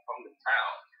people from the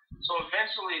town. So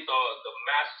eventually, the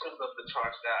masters of the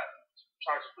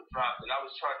charges were dropped, and I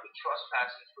was charged with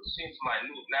trespassing, which seems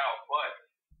minute now, but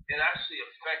it actually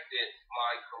affected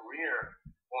my career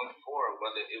going forward,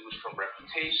 whether it was from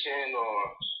reputation or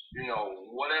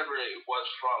whatever it was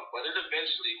from. But it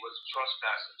eventually was a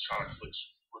trespassing charge, which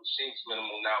seems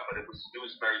minimal now, but it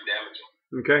was very damaging.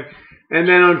 Okay. And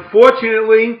then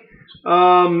unfortunately,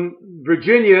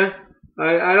 Virginia,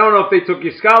 I don't know if they took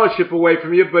your scholarship away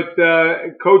from you, but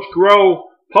Coach Groh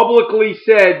publicly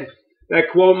said that,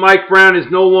 quote, Mike Brown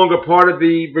is no longer part of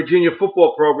the Virginia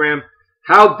football program.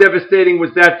 How devastating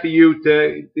was that for you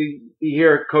to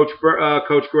hear Coach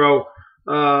Groh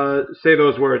say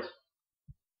those words?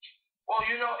 Well,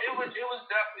 it was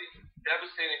definitely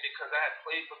devastating because I had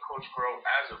played for Coach Groh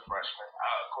as a freshman.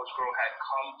 Coach Groh had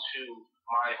come to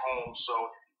my home, so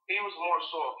he was more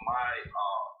so of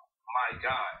my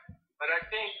guy. But I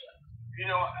think,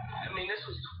 this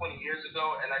was 20 years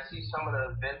ago, and I see some of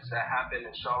the events that happened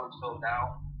in Charlottesville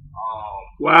now.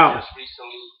 Wow. Just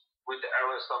recently with the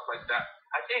era and stuff like that.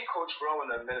 I think Coach Groh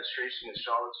and the administration in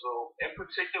Charlottesville, in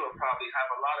particular, probably have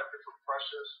a lot of different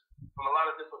pressures from a lot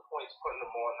of different points, putting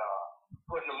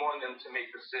them on them to make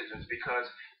decisions. Because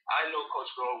I know Coach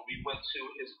Groh, we went to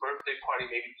his birthday party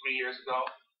maybe 3 years ago,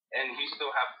 and we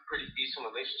still have a pretty decent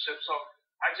relationship. So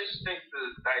I just think the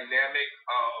dynamic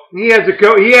of he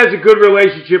has a good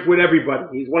relationship with everybody.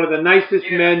 He's one of the nicest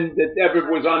men that ever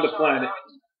was on the planet.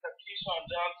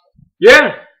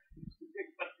 Yeah.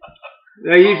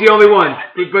 He's the only one.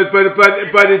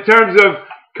 But in terms of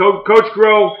Coach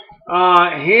Groh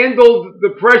handled the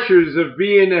pressures of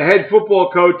being a head football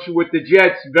coach with the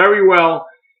Jets very well,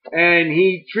 and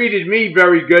he treated me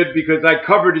very good because I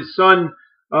covered his son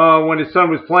when his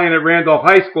son was playing at Randolph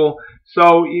High School.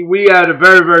 So we had a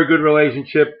very, very good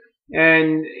relationship,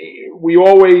 and we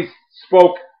always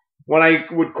spoke when I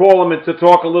would call him and to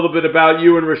talk a little bit about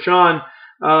you and Rashawn.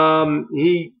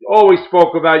 He always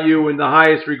spoke about you in the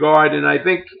highest regard, and I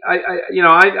think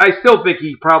I still think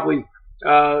he probably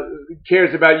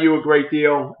cares about you a great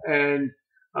deal and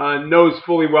knows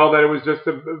fully well that it was just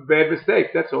a bad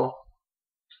mistake. That's all.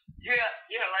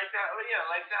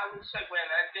 Like that would segue,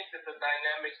 and I think that the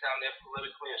dynamics down there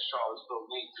politically in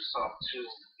Charlottesville lead to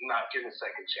not giving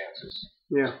second chances.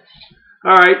 Yeah.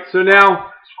 All right. So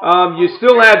now you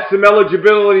still had some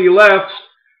eligibility left,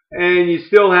 and you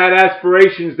still had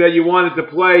aspirations that you wanted to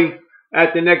play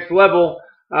at the next level.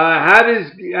 How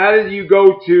did you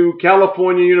go to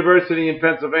California University in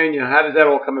Pennsylvania? How does that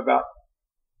all come about?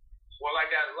 Well,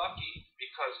 I got lucky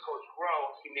because Coach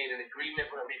Groh, he made an agreement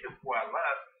with me before I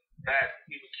left that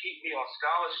he would keep me on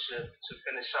scholarship to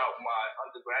finish out my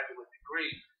undergraduate degree.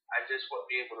 I just wouldn't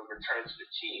be able to return to the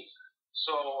team.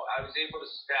 So I was able to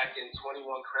stack in 21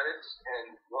 credits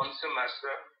in one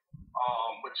semester,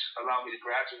 which allowed me to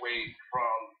graduate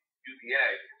from UVA.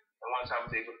 And once I was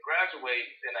able to graduate,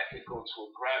 then I could go to a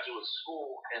graduate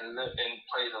school and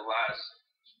play the last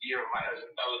year of my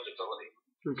eligibility.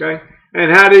 Okay. And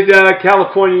how did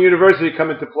California University come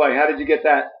into play? How did you get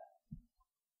that?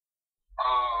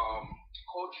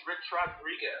 Coach Rich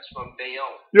Rodriguez from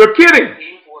Bayonne. You're kidding?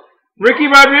 Ricky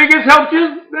Rodriguez helped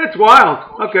you? That's wild.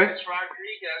 Coach Okay. Rich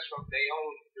Rodriguez from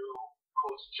Bayonne knew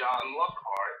Coach John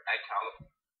Luckhart at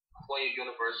California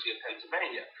University of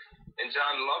Pennsylvania. And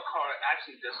John Luckhart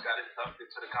actually just got inducted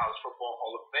to the College Football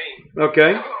Hall of Fame.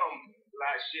 Okay.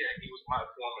 Last year, he was my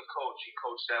former coach. He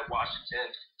coached at Washington.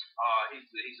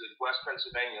 He's a West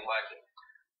Pennsylvania legend.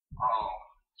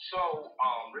 So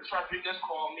Rich Rodriguez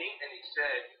called me and he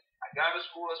said, I got a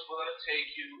school that's willing to take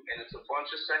you, and it's a bunch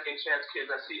of second chance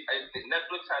kids. I see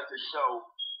Netflix has this show,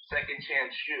 Second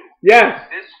Chance U.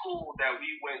 Yes. This school that we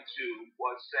went to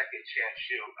was Second Chance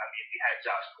U. I mean, we had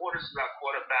Josh Porterson, our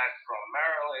quarterback from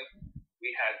Maryland.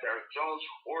 We had Derek Jones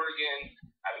from Oregon.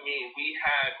 I mean, we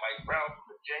had Mike Brown from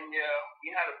Virginia.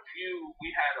 We had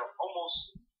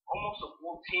almost a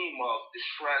full team of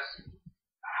distressed,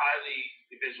 highly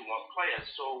Division I players.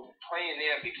 So playing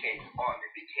there became fun.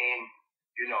 It became,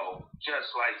 just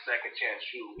like Second Chance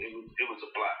U. It was a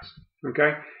blast.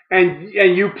 Okay. And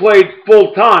you played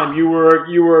full time. You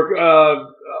were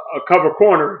a cover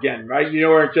corner again, right?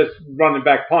 You weren't just running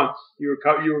back punts. You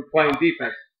were playing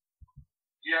defense.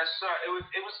 Yes, sir. It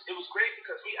was great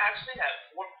because we actually had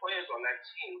 4 players on that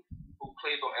team who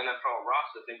played on NFL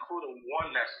rosters, including one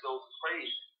that still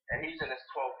plays, and he's in his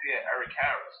 12th year, Eric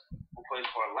Harris, who plays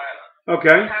for Atlanta.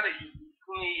 Okay. We had a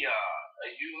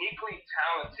uniquely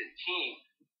talented team.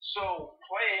 So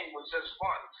playing was just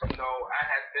fun. I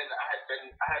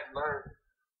had learned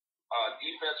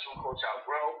defense from Coach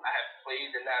Albrell. I had played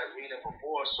in that arena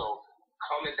before, so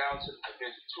coming down to the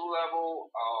Division II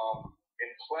level, and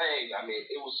playing, I mean,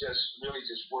 it was just really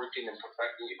just working and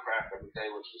perfecting your craft every day,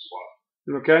 which was fun.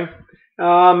 Okay.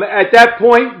 At that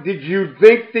point, did you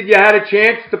think that you had a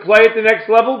chance to play at the next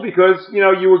level because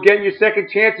you were getting your second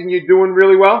chance and you're doing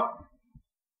really well?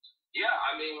 Yeah,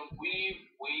 I mean, we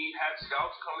had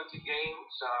scouts coming to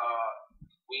games.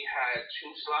 We had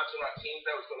 2 slots on our team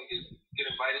that was going to get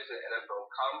invited to the NFL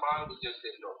Combine. We just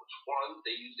didn't know which one.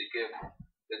 They usually give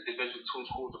the Division II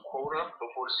schools a quota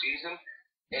before the season.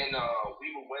 And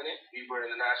we were winning. We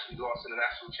lost in the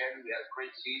national championship. We had a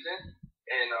great season.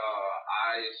 And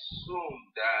I assumed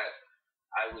that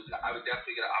I would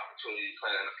definitely get an opportunity to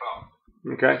play in the NFL.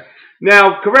 Okay.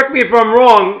 Now, correct me if I'm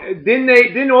wrong.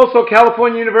 Didn't also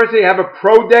California University have a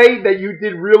pro day that you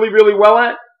did really, really well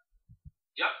at?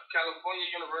 Yep, California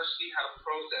University had a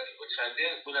pro day, which I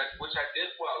did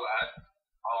well at.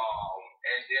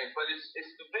 But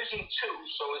it's Division II,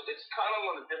 so it's kind of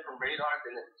on a different radar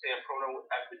than say a program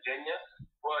at Virginia.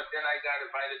 But then I got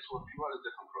invited to a few other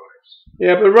different programs.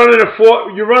 Yeah, but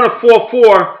you run a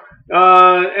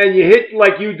 4.4, and you hit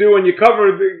like you do, and you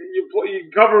cover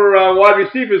wide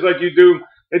receivers like you do.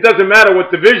 It doesn't matter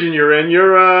what division you're in.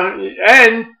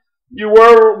 And you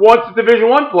were once a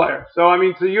Division I player. So I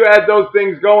mean, so you had those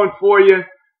things going for you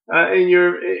in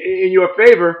your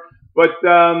favor. But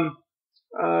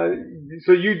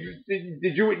so you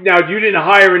didn't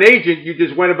hire an agent. You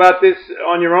just went about this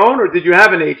on your own, or did you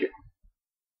have an agent?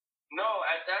 No,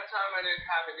 at that time I didn't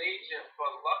have an agent,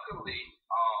 but luckily,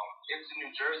 it's a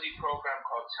New Jersey program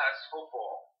called Test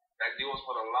Football that deals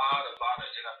with a lot of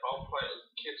NFL players,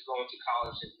 kids going to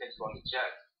college and kids going to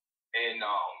Jets, and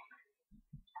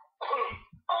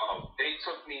they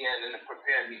took me in and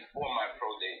prepared me for my pro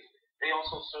days. They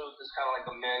also served as kind of like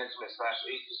a management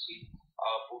 / agency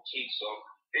boutique, so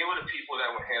they were the people that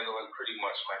were handling pretty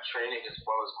much my training as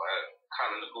well as my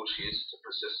kind of negotiations and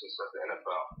persistence at the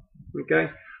NFL. Okay.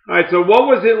 All right, so what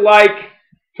was it like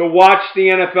to watch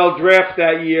the NFL draft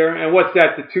that year? And what's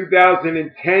that, the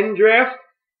 2010 draft?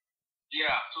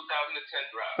 Yeah,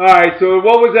 2010 draft. All right, so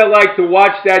what was that like to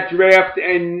watch that draft?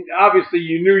 And obviously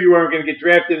you knew you weren't going to get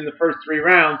drafted in the first 3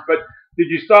 rounds, but did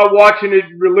you start watching it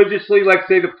religiously, like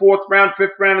say the 4th round,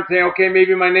 5th round, and say, okay,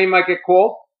 maybe my name might get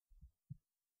called?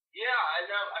 Yeah, I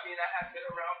know. I mean, I have been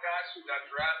around guys who got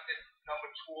drafted number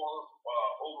 12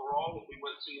 overall when we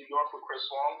went to New York with Chris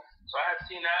Long. So I had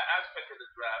seen that aspect of the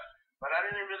draft, but I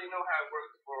didn't really know how it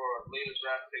worked for later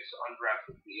draft picks or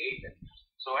undrafted free agents.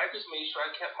 So I just made sure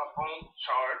I kept my phone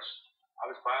charged. I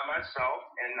was by myself,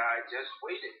 and I just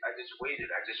waited.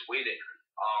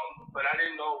 But I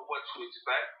didn't know what to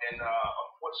expect, and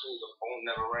unfortunately, the phone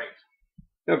never rang.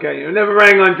 Okay, it never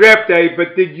rang on draft day,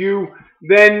 but did you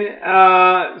then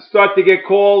start to get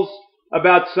calls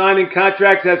about signing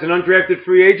contracts as an undrafted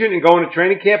free agent and going to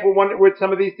training camp with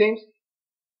some of these teams?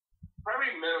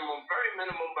 Very minimum.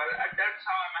 But at that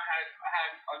time, I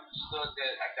had understood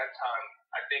that. At that time,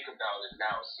 I think about it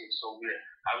now. It seems so weird.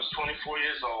 I was 24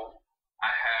 years old. I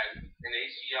had an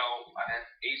ACL. I had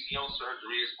ACL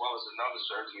surgery as well as another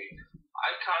surgery.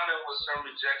 I kind of was some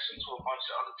rejection to a bunch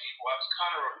of other people. I was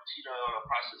kind of teetering on the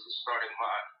process of starting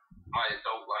my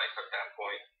adult life at that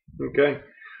point. Okay.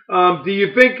 Do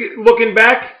you think, looking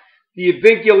back, do you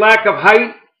think your lack of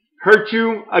height hurt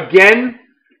you again?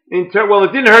 Well,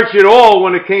 it didn't hurt you at all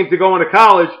when it came to going to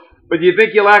college, but do you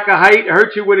think your lack of height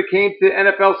hurt you when it came to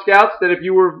NFL scouts? That if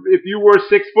you were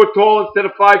 6 foot tall instead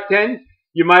of 5'10",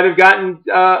 you might have gotten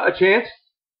a chance?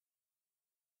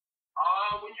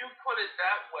 When you put it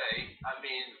that way, I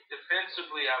mean,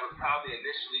 defensively, I would probably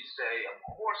initially say, of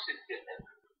course it didn't.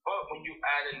 But when you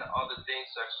add in the other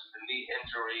things such as the knee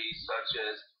injuries, such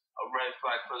as a red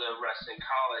flag for the arrest in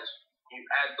college. You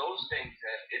add those things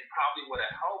in, it probably would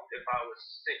have helped if I was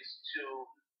 6'2"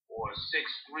 or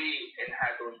 6'3" and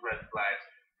had those red flags.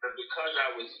 But because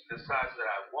I was the size that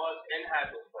I was and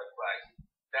had those red flags,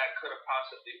 that could have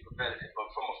possibly prevented it.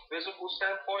 But from a physical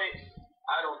standpoint,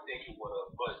 I don't think it would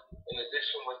have. But in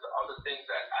addition with the other things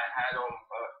that I had on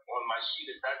my sheet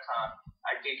at that time,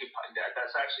 I think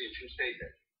that's actually a true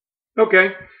statement. Okay.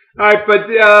 All right, but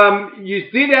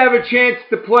you did have a chance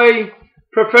to play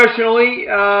professionally.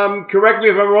 Correct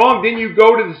me if I'm wrong. Didn't you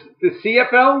go to the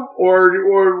CFL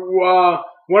or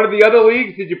one of the other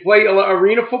leagues? Did you play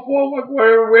arena football?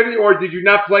 Or did you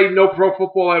not play no pro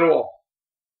football at all?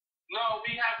 No,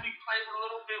 we played a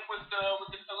little bit with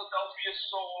the Philadelphia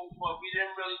Soul, but we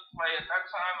didn't really play at that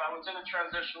time. I was in a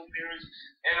transitional period,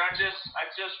 and I just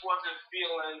wasn't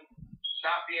feeling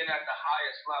not being at the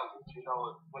highest level. You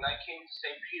know, when I came to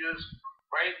St. Peter's,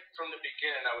 right from the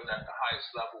beginning, I was at the highest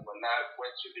level. When I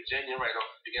went to Virginia, right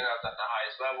off the beginning, I was at the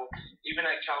highest level. Even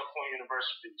at California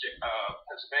University,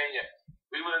 Pennsylvania,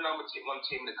 we were the number one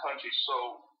team in the country.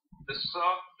 So the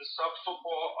sub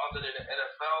football other than the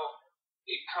NFL,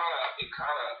 it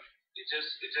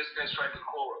just didn't strike a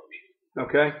chord with me.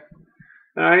 Okay.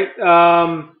 All right.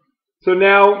 So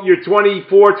now you're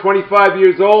 24, 25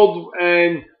 years old,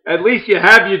 and at least you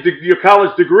have your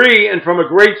college degree, and from a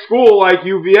great school like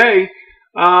UVA.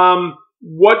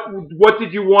 What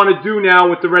did you want to do now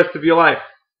with the rest of your life?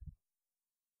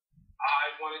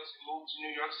 I wanted to move to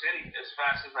New York City as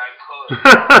fast as I could.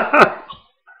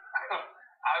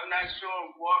 I'm not sure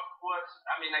what was.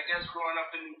 I mean, I guess growing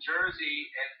up in New Jersey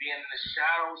and being in the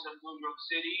shadows of New York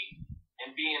City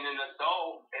and being an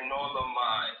adult, and all of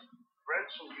my friends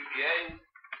from UVA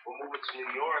were moving to New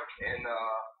York, and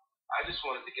I just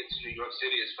wanted to get to New York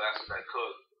City as fast as I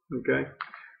could. Okay.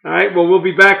 All right. Well, we'll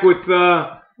be back with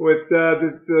the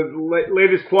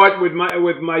latest part with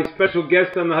my special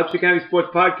guest on the Hudson County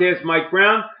Sports Podcast, Mike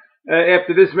Brown.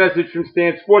 After this message from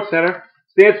Stan Sports Center.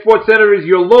 Stan Sports Center is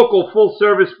your local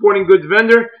full-service sporting goods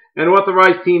vendor and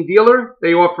authorized team dealer.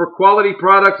 They offer quality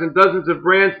products and dozens of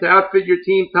brands to outfit your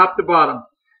team top to bottom.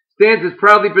 Stan's has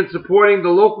proudly been supporting the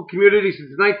local community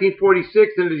since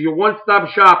 1946 and is your one-stop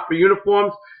shop for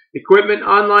uniforms, equipment,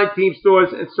 online team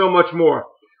stores, and so much more.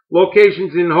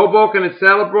 Locations in Hoboken and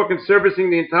Saddlebrook and servicing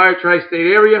the entire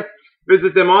tri-state area.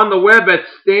 Visit them on the web at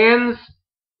Stan's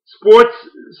Sports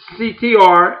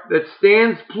CTR, that's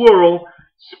Stan's plural,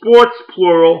 sports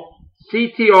plural,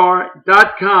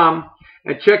 CTR.com,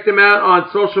 and check them out on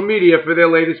social media for their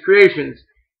latest creations.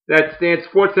 That's Stan's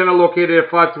Sports Center located at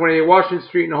 528 Washington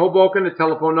Street in Hoboken. The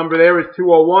telephone number there is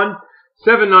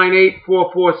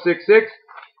 201-798-4466.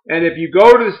 And if you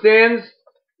go to the Stan's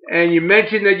and you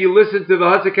mention that you listen to the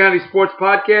Hudson County Sports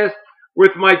Podcast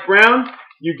with Mike Brown,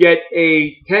 you get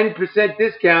a 10%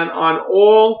 discount on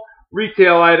all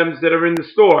retail items that are in the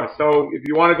store. So if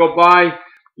you want to go buy,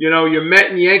 your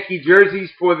Met and Yankee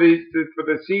jerseys for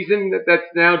the season that's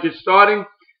now just starting,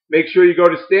 make sure you go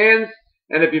to Stan's.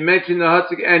 And if you mention the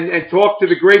Hudson and talk to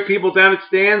the great people down at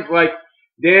Stan's like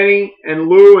Danny and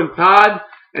Lou and Todd,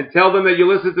 and tell them that you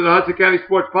listen to the Hudson County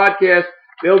Sports Podcast,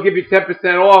 they'll give you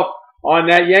 10% off on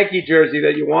that Yankee jersey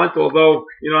that you want. Although,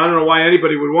 I don't know why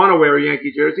anybody would want to wear a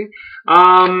Yankee jersey.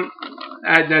 And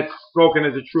that's spoken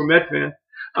as a true Met fan.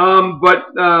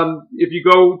 But if you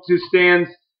go to Stan's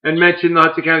and mention the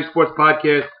Hudson County Sports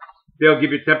Podcast, they'll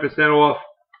give you 10% off.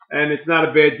 And it's not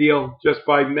a bad deal just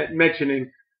by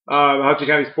mentioning the Hudson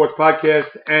County Sports Podcast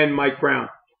and Mike Brown.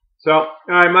 So, all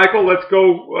right, Michael, let's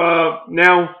go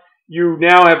now. You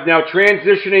have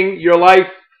transitioning your life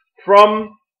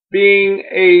from being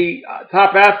a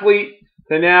top athlete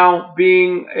to now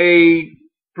being a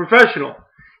professional.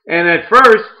 And at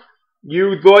first,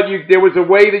 you thought there was a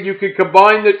way that you could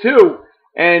combine the two.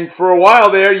 And for a while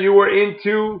there, you were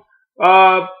into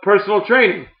personal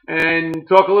training. And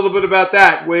talk a little bit about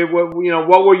that.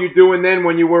 What were you doing then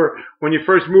when you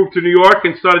first moved to New York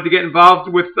and started to get involved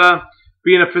with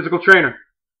being a physical trainer?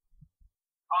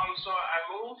 So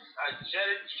I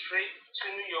jetted straight to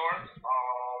New York,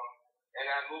 and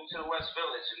I moved to the West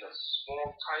Village in a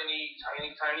small, tiny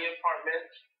apartment.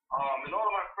 And all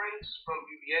of my friends from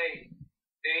UVA,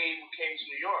 they came to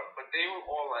New York, but they were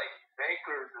all like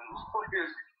bankers and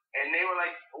lawyers. And they were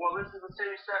like, well, this is a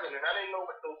Series 7, and I didn't know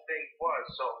what those things were.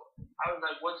 So I was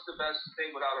like, what's the best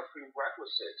thing without a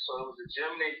prerequisite? So it was a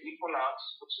gym named Equinox,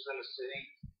 which is in the city.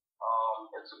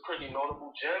 It's a pretty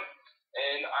notable gym.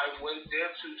 And I went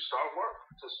there to start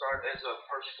as a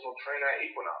personal trainer at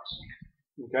Equinox.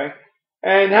 Okay.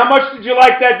 And how much did you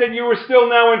like that you were still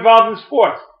now involved in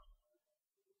sports?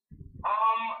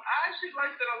 I actually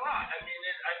liked it a lot. I mean,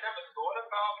 I never thought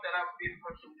about that I'd be a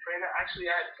personal trainer. Actually,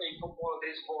 I had played football and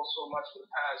baseball so much in the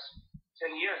past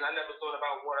 10 years. I never thought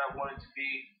about what I wanted to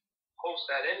be post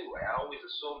that anyway. I always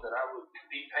assumed that I would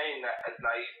be paying that as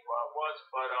naive as I was,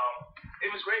 but it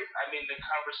was great. I mean, the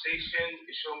conversation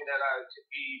it showed me that I could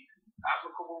be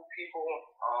applicable with people.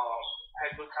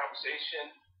 Had good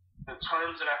conversation. The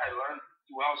terms that I had learned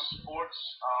throughout sports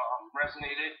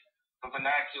resonated. The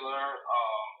vernacular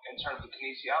in terms of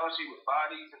kinesiology with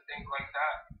bodies and things like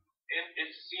that. It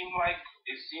seemed like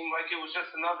it was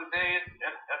just another day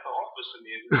at the office for me.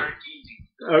 It was very easy.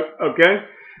 Okay.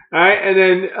 All right, and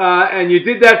then and you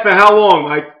did that for how long,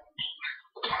 Mike?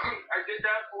 I did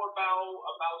that for about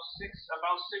 6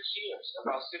 years.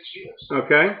 About 6 years.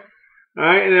 Okay. All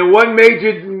right, and then what made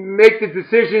you make the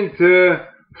decision to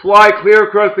fly clear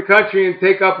across the country and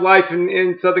take up life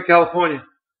in Southern California?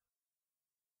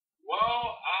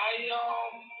 Well,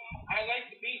 I like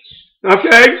the beach.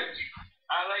 Okay.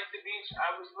 I like the beach.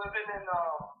 I was living in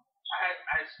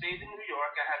I stayed in New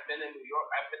York. I have been in New York.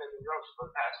 I've been in New York for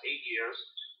the past 8 years.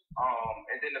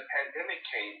 And then the pandemic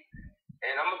came,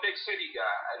 and I'm a big city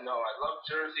guy. I know I love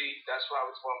Jersey. That's where I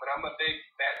was born, but I'm a big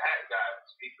Manhattan guy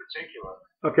to be particular.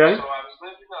 Okay. So I was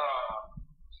living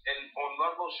on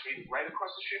Ludlow Street, right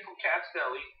across the street from Cat's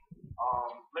Deli.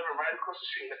 Living right across the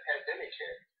street, and the pandemic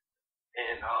hit.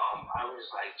 And I was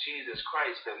like, Jesus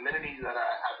Christ, the amenities that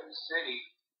I have in the city,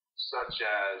 such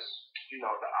as, the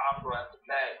opera at the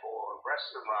Met or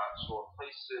restaurants or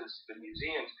places, the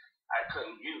museums, I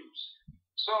couldn't use.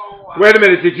 So wait a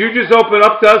minute, did you just open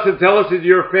up to us and tell us that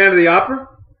you're a fan of the opera?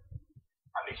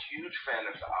 I'm a huge fan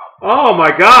of the opera. Oh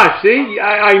my gosh, see,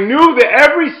 I knew that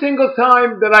every single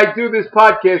time that I do this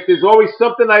podcast, there's always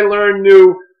something I learn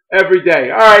new every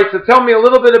day. All right, so tell me a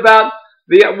little bit about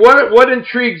what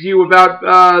intrigues you about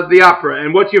the opera,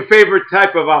 and what's your favorite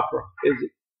type of opera? Is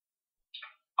it?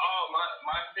 Oh,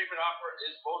 my favorite opera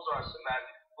is Mozart's The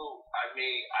Magic Flute. I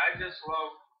mean, I just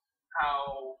love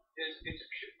how it's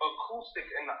acoustic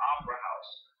in the opera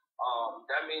house.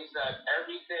 That means that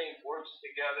everything works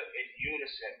together in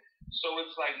unison. So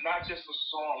it's like not just a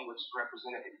song which is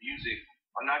represented in music,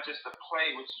 or not just a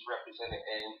play which is represented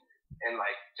in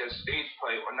like just stage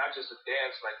play, or not just a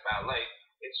dance like ballet.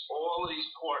 It's all of these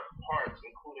parts,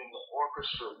 including the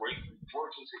orchestra,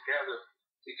 working together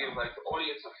to give like the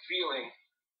audience a feeling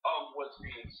of what's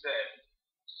being said.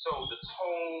 So the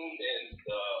tone and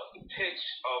the pitch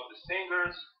of the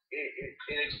singers,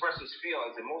 it expresses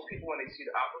feelings. And most people, when they see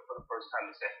the opera for the first time,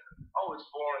 they say, "Oh, it's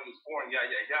boring, yeah,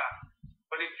 yeah, yeah."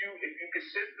 But if you could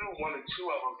sit through one or two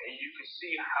of them, and you can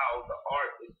see how the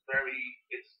art is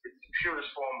it's the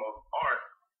purest form of art,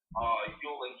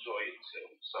 you'll enjoy it too.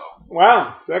 So.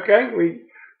 Wow. Okay.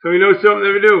 So we know something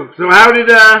that we do. So how did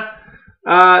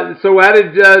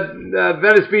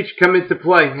Venice Beach come into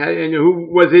play? And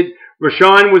who was it?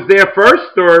 Rashawn was there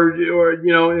first, or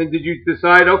and did you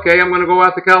decide, okay, I'm going to go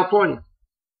out to California?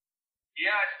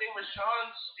 Yeah, I think Rashawn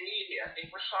stayed here. I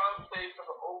think Rashawn played for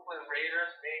the Oakland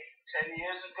Raiders maybe 10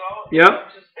 years ago. Yep.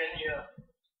 I've just been here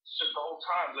the whole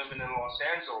time living in Los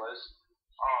Angeles.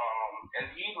 And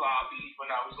he lobbied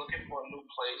when I was looking for a new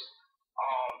place.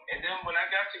 And then when I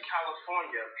got to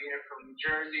California, being from New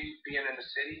Jersey, being in the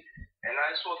city, and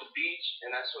I saw the beach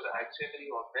and I saw the activity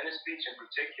on Venice Beach in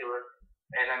particular,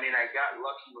 and I mean I got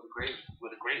lucky with a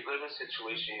great living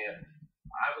situation here.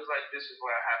 I was like, this is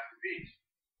where I have to be.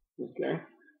 Okay.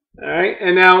 All right.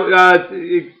 And now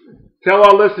tell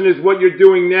our listeners what you're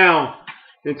doing now.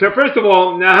 And so first of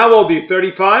all, now how old are you?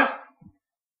 35?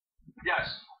 Yes.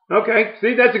 Okay.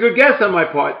 See, that's a good guess on my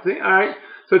part. See, all right.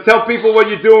 So tell people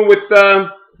what you're doing with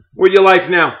your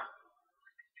life now.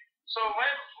 So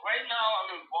right now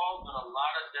I'm involved in a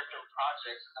lot of different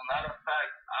projects. As a matter of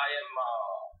fact,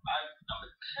 I'm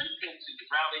attempting to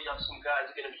rally up some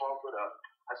guys to get involved with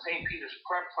a St. Peter's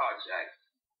prep project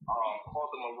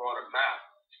called the Marauder Map,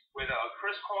 with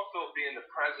Chris Caulfield being the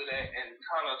president and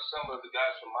kind of some of the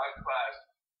guys from my class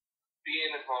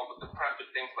being involved with the prep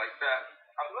and things like that.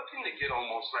 I'm looking to get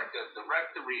almost like a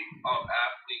directory of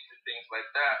athletes and things like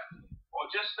that, or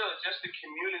just the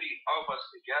community of us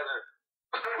together,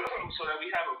 so that we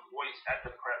have a voice at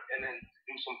the prep and then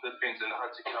do some good things in the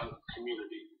Hudson County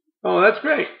community. Oh, that's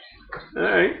great. All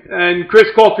right. And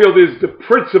Chris Caulfield is the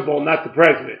principal, not the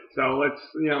president. So let's,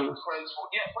 Principal.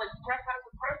 Yeah, but Prep has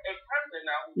a president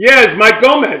now. Yeah, it's Mike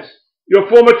Gomez,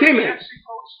 your former teammate. He actually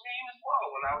coached me as well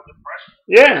when I was a freshman.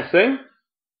 Yeah, see?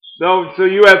 So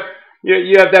you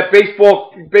have that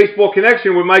baseball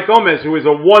connection with Mike Gomez, who is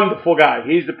a wonderful guy.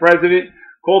 He's the president.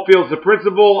 Caulfield's the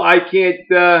principal. I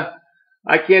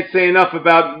can't say enough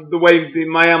about the way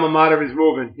my alma mater is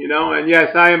moving, And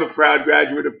yes, I am a proud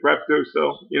graduate of prep too,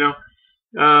 so,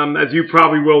 as you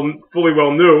probably fully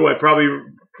well knew. I probably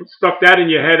stuck that in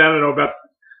your head, I don't know, about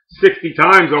 60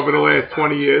 times over the last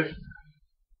 20 years.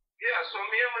 Yeah, so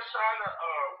me and Rashana,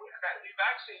 we've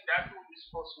actually, that's what we were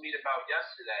supposed to meet about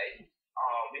yesterday.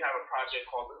 We have a project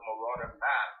called the Marauder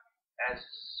Map. As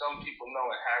some people know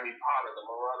in Harry Potter, the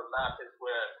Marauder Map is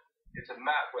where it's a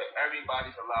map where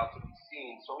everybody's allowed to be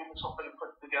seen. So we were hoping to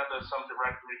put together some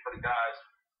directory for the guys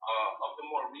of the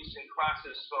more recent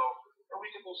classes, so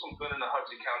we can do some good in the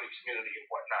Hudson County community and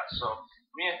whatnot. So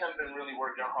me and him have been really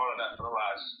working hard on that for the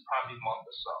last probably month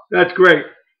or so. That's great.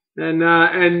 And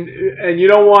you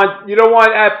don't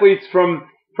want athletes from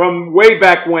way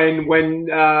back when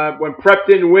Prep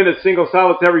didn't win a single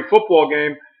solitary football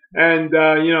game, and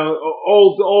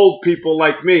old people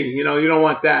like me. You don't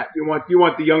want that. You want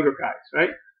the younger guys,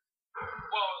 right?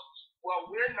 Well,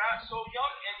 we're not so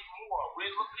young anymore.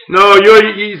 We're looking. No,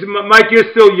 Mike.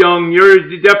 You're still young. You're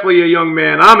definitely a young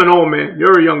man. I'm an old man.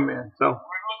 You're a young man. So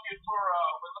we're looking for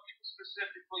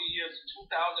specifically years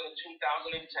 2000 and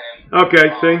 2010. Okay,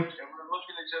 see. And we're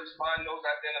looking to just find those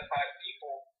identified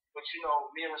people. But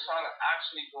me and Rashana are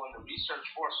actually doing the research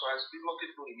for. So as we look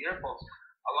through the yearbooks,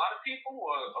 a lot of people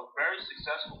are very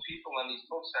successful people in these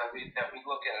books that we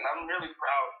look at, and I'm really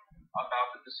proud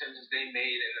about the decisions they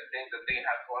made and the things that they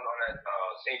have going on at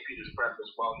St. Peter's Prep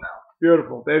as well now.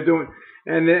 Beautiful. They're doing,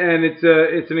 and it's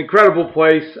an incredible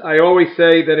place. I always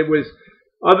say that it was,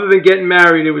 other than getting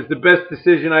married, it was the best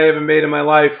decision I ever made in my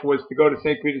life was to go to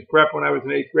St. Peter's Prep when I was in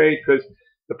 8th grade, because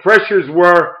the pressures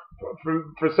were,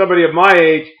 for somebody of my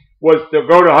age, was to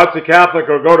go to Hudson Catholic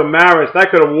or go to Marist. I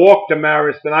could have walked to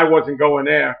Marist, and I wasn't going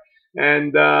there.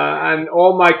 And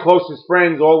all my closest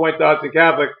friends all went to Hudson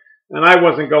Catholic, and I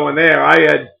wasn't going there. I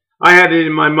had it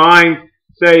in my mind,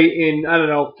 say in, I don't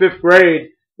know, 5th grade,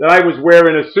 that I was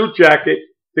wearing a suit jacket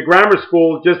to grammar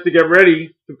school just to get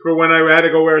ready for when I had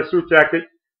to go wear a suit jacket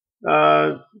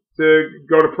to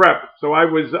go to prep. So I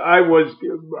was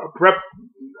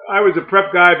a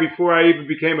prep guy before I even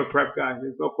became a prep guy.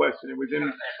 There's no question. It was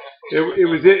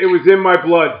in my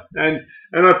blood. And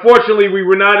unfortunately, we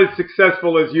were not as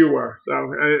successful as you were. So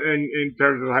in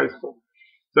terms of high school.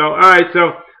 So all right.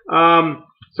 So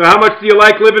how much do you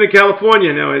like living in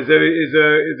California now? Is it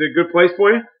a good place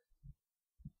for you? I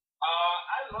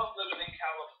love living in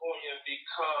California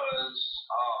because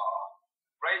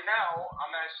right now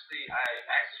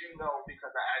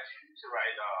because I asked you to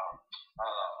write a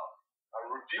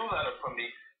review letter for me,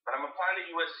 but I'm applying to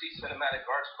USC Cinematic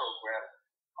Arts program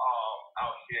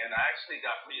out here, and I actually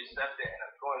got pre-accepted, and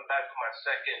I'm going back for my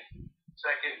second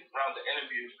round of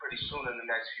interviews pretty soon in the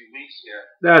next few weeks here.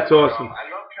 That's awesome. I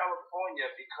love California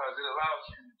because it allows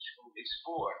you to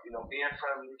explore. Being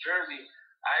from New Jersey,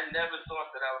 I never thought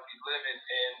that I would be living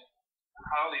in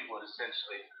Hollywood,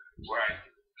 essentially, where I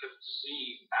could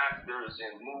see actors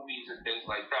and movies and things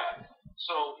like that.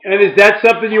 So. And is that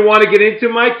something you want to get into,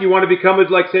 Mike? You want to become,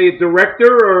 say, a director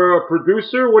or a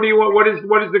producer? What do you want? What is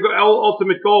the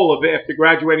ultimate goal of after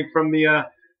graduating from the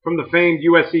famed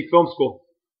USC Film School?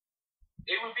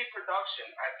 It would be production.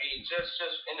 I mean, just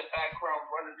in the background,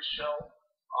 running the show,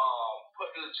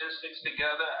 putting logistics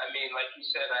together. I mean, like you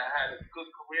said, I had a good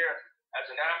career as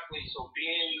an athlete, so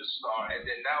being the star, and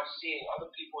then now seeing other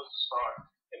people as a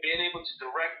star, and being able to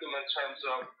direct them in terms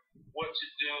of what to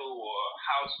do, or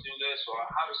how to do this, or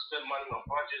how to spend money on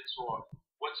budgets, or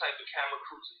what type of camera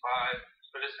crew to buy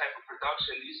for this type of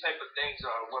production. These type of things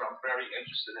are what I'm very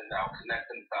interested in now,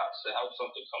 connecting dots to help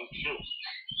something come true.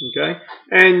 Okay.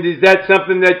 And is that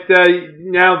something that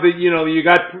now that you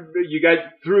got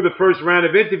through the first round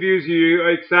of interviews, you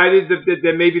are excited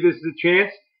that maybe this is a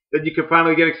chance that you could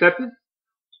finally get accepted?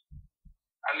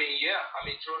 I mean, yeah. I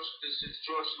mean, this is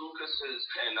George Lucas's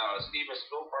and Steven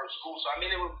Spielberg's school. So I mean,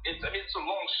 it's a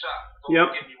long shot.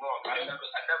 Don't get me wrong. I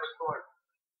never thought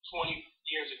 20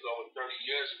 years ago and 30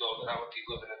 years ago that I would be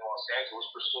living in Los Angeles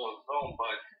pursuing film.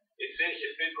 But if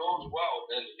it goes well,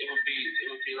 then it would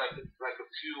be like a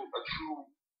true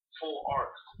full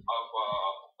arc of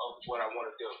what I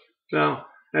want to do. So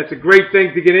that's a great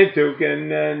thing to get into,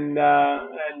 and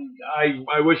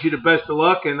I wish you the best of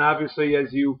luck. And obviously,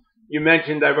 as you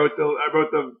mentioned, I wrote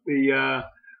the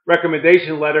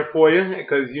recommendation letter for you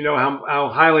because you know how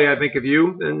highly I think of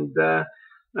you, and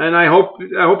I hope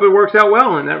it works out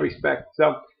well in that respect. So,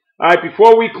 all right,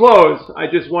 before we close, I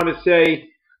just want to say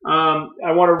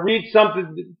I want to read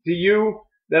something to you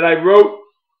that I wrote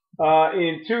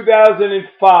in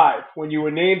 2005 when you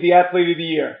were named the Athlete of the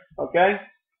Year. Okay,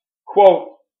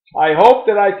 quote: "I hope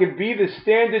that I can be the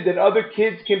standard that other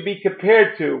kids can be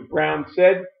compared to," Brown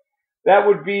said. "That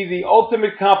would be the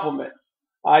ultimate compliment.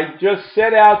 I just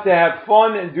set out to have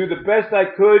fun and do the best I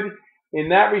could in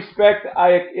that respect,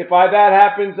 if that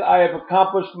happens, I have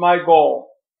accomplished my goal.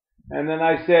 And then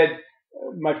I said,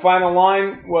 my final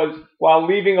line was, while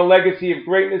leaving a legacy of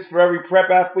greatness for every prep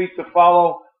athlete to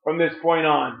follow from this point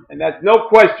on. And that's no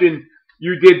question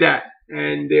you did that.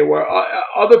 And there were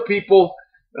other people,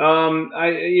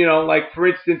 like for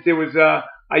instance, there was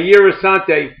Ayira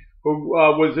Asante, who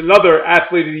was another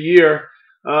athlete of the year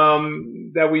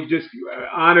that we just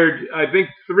honored, I think,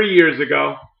 3 years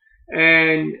ago.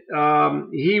 And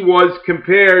he was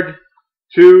compared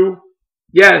to,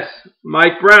 yes,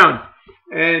 Mike Brown.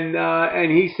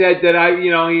 And he said that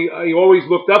he always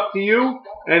looked up to you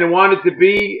and wanted to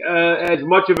be as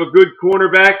much of a good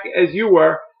cornerback as you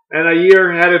were. And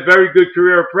Ayer had a very good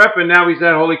career at prep, and now he's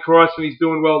at Holy Cross and he's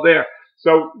doing well there.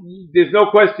 So there's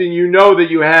no question, that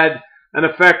you had an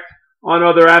effect on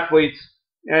other athletes,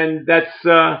 and that's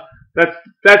the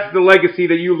legacy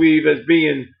that you leave as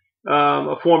being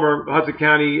a former Hudson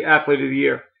County Athlete of the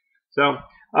Year. So.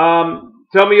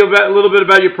 Tell me a little bit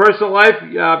about your personal life.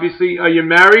 Obviously, are you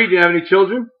married? Do you have any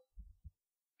children?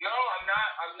 No, I'm not.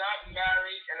 I'm not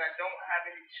married, and I don't have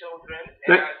any children.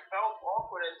 And I felt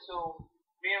awkward until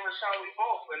me and Rashawn, we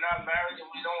both, we're not married and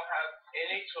we don't have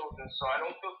any children, so I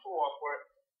don't feel too awkward.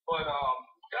 But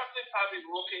definitely probably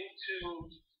looking to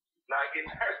not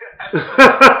get married.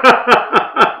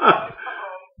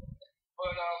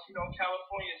 But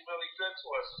California is really good to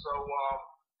us, so.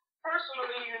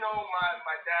 Personally,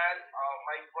 my dad,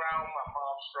 Mike Brown, my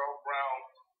mom, Cheryl Brown,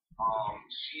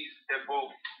 they're both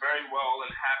very well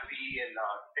and happy, and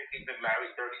I think they've been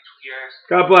married 32 years.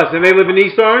 God bless. And they live in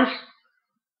East Orange?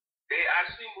 They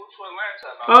actually moved to Atlanta.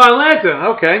 Oh, Atlanta.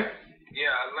 Okay. Yeah,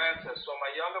 Atlanta. So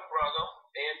my younger brother,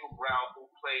 Andrew Brown, who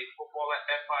played football at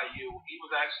FIU, he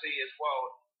was actually as well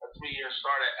a 3-year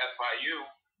starter at FIU,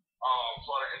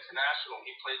 Florida International.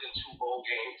 He played in 2 bowl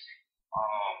games.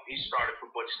 He started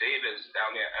for Butch Davis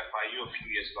down there at FIU a few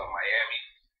years ago in Miami.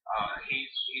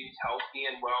 He's healthy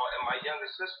and well. And my younger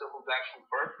sister, whose actual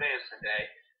birthday is today,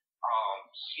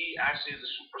 she actually is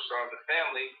a superstar of the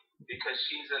family because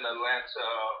she's an Atlanta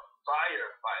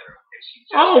firefighter. And she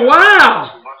just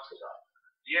wow! 2 months ago.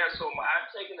 Yeah, so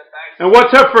I've taken the back. And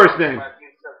what's her first name?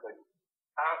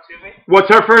 Excuse me?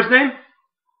 What's her first name?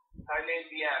 Her name's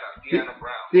Deanna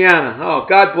Brown. Deanna. Oh,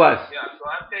 God bless. Yeah, so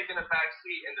I've taken a back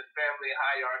seat in the family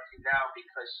hierarchy now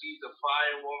because she's a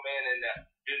firewoman, and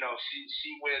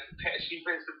she wears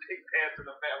the big pants in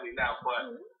the family now.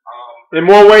 But in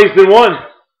more ways than one.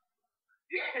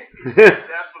 Yeah,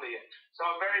 definitely. So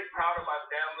I'm very proud of my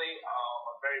family.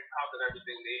 I'm very proud that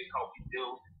everything they help me do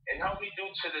and help me do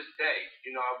to this day.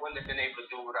 I wouldn't have been able to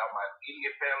do it without my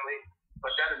immediate family,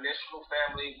 but that initial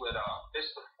family with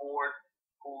Mr. Ford,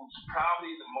 who's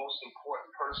probably the most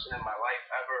important person in my life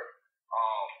ever.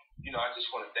 I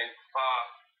just want to thank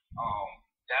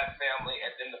that family,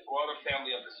 and then the broader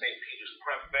family of the St. Peter's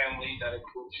Prep family that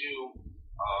includes you,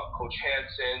 Coach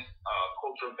Hansen,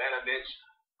 Coach Rabinovich,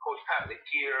 Coach Pat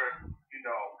LeGear,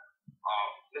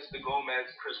 Mr. Gomez,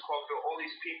 Chris Crawford, all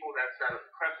these people that's out of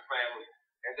the Prep family,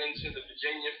 and then to the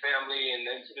Virginia family, and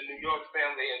then to the New York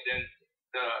family, and then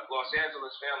the Los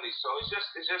Angeles family. So it's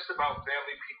just about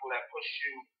family, people that push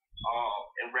you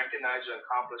and recognize your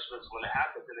accomplishments when it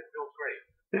happens, and it feels great.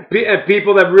 And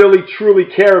people that really truly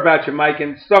care about you, Mike,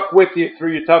 and stuck with you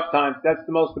through your tough times. That's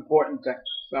the most important thing.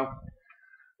 So,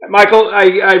 Michael,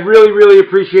 I really, really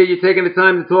appreciate you taking the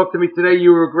time to talk to me today.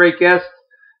 You were a great guest,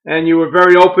 and you were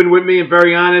very open with me and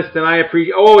very honest, and I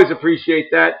always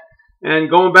appreciate that. And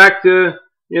going back to,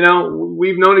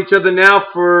 we've known each other now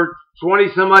for 20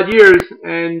 some odd years,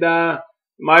 and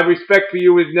my respect for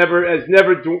you has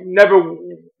never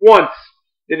once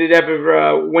did it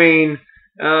ever wane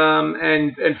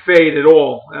and fade at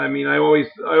all. I mean, I always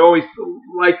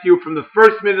liked you from the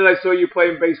first minute I saw you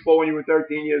playing baseball when you were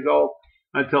 13 years old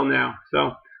until now.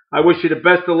 So I wish you the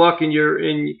best of luck in your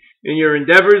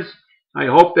endeavors. I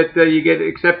hope that you get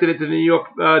accepted into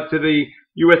to the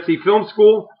USC Film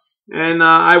School, and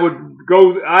I would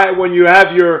go when you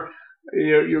have your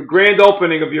grand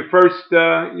opening of your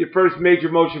first major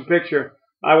motion picture.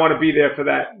 I want to be there for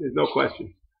that. There's no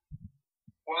question.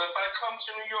 Well, if I come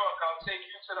to New York, I'll take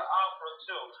you to the opera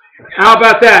too. How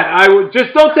about that? I would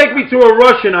just don't take me to a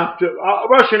Russian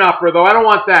opera though. I don't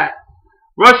want that.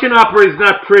 Russian opera is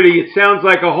not pretty. It sounds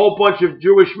like a whole bunch of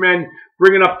Jewish men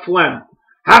bringing up phlegm.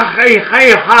 So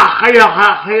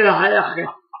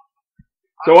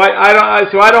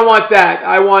I don't want that.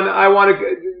 I want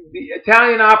the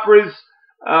Italian operas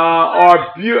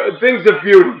are things of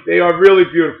beauty. They are really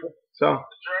beautiful. So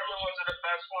the German ones are the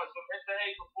best ones. But Mr.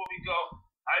 Hayes, before we go,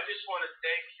 I just want to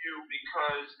thank you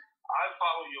because I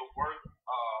follow your work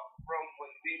from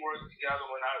when we worked together. together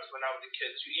when I was a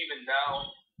kid. So even now,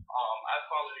 I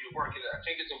follow your work, and I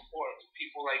think it's important for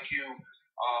people like you,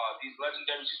 these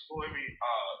legendary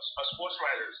sports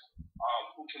writers,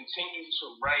 who continue to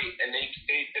write, and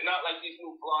they're not like these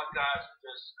new blog guys who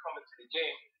just come into the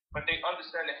game, but they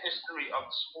understand the history of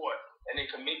the sport, and they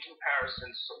can make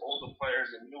comparisons to older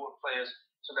players and newer players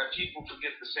so that people can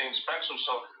get the same spectrum.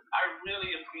 So I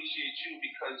really appreciate you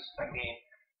because, I mean,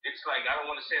 it's like, I don't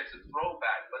want to say it's a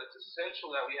throwback, but it's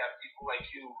essential that we have people like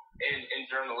you in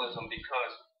journalism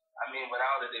because, I mean,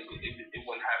 without it, it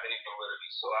wouldn't have any validity.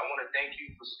 So I want to thank you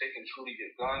for sticking true to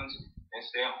your guns and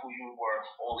staying who you were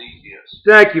all these years.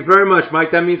 Thank you very much,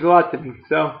 Mike. That means a lot to me.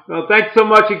 So, well, thanks so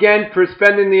much again for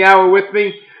spending the hour with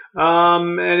me.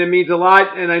 And it means a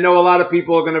lot. And I know a lot of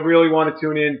people are going to really want to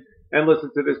tune in and listen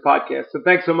to this podcast. So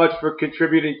thanks so much for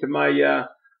contributing to my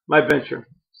my venture.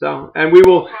 So, and we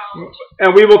will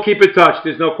keep in touch.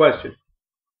 There's no question.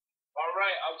 All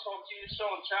right, I'll talk to you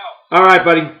soon. Ciao. All right,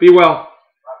 buddy. Be well.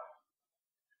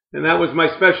 And that was my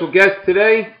special guest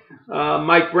today,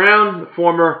 Mike Brown, the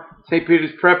former St.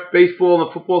 Peter's Prep baseball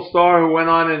and football star who went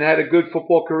on and had a good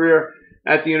football career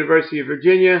at the University of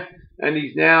Virginia, and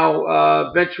he's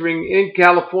now venturing in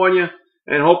California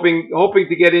and hoping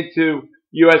to get into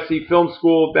USC Film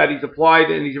School that he's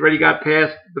applied, and he's already got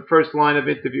past the first line of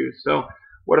interviews. So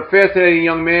what a fascinating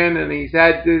young man, and he's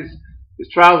had his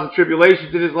trials and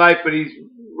tribulations in his life, but he's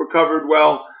recovered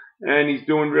well, and he's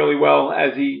doing really well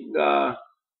as he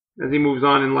moves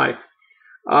on in life.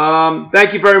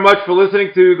 Thank you very much for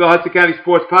listening to the Hudson County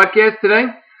Sports Podcast today.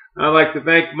 I'd like to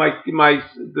thank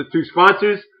the two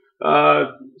sponsors,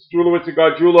 Strulowitz and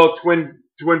Gargiulo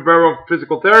Twin Borough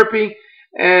Physical Therapy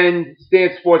and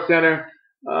Stan Sports Center,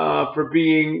 for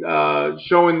being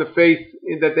showing the faith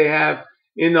that they have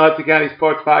in the Hudson County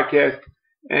Sports Podcast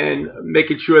and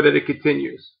making sure that it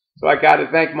continues. So I got to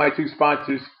thank my two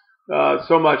sponsors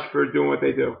so much for doing what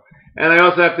they do. And I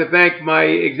also have to thank my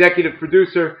executive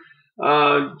producer,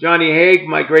 Johnny Haig,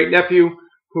 my great nephew,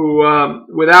 who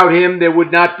without him there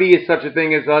would not be such a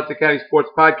thing as the Hudson County Sports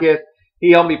Podcast.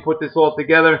 He helped me put this all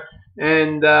together,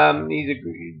 and he's a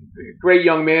great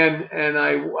young man, and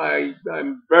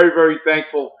I'm very, very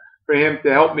thankful for him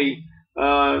to help me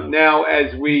now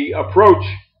as we approach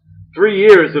 3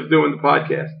 years of doing the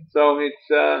podcast. So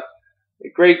it's a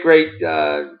great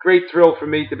thrill for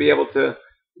me to be able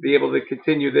to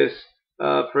continue this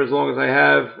for as long as I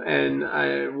have,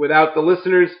 and without the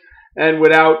listeners and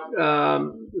without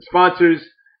the sponsors,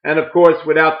 and of course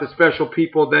without the special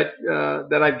people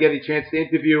that I get a chance to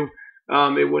interview,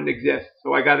 it wouldn't exist.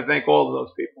 So I got to thank all of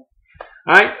those people.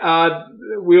 All right,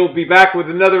 we'll be back with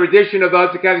another edition of the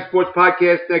Hudson County Sports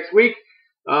Podcast next week.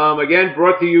 Again,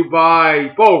 brought to you by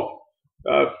both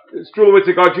Strulowitz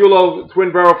and Gargiulo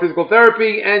Twin Borough Physical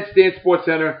Therapy and Stan Sports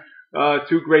Center,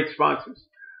 two great sponsors.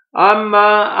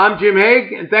 I'm Jim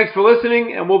Haig, and thanks for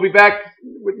listening, and we'll be back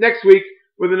next week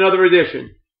with another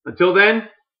edition. Until then,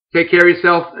 take care of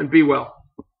yourself and be well.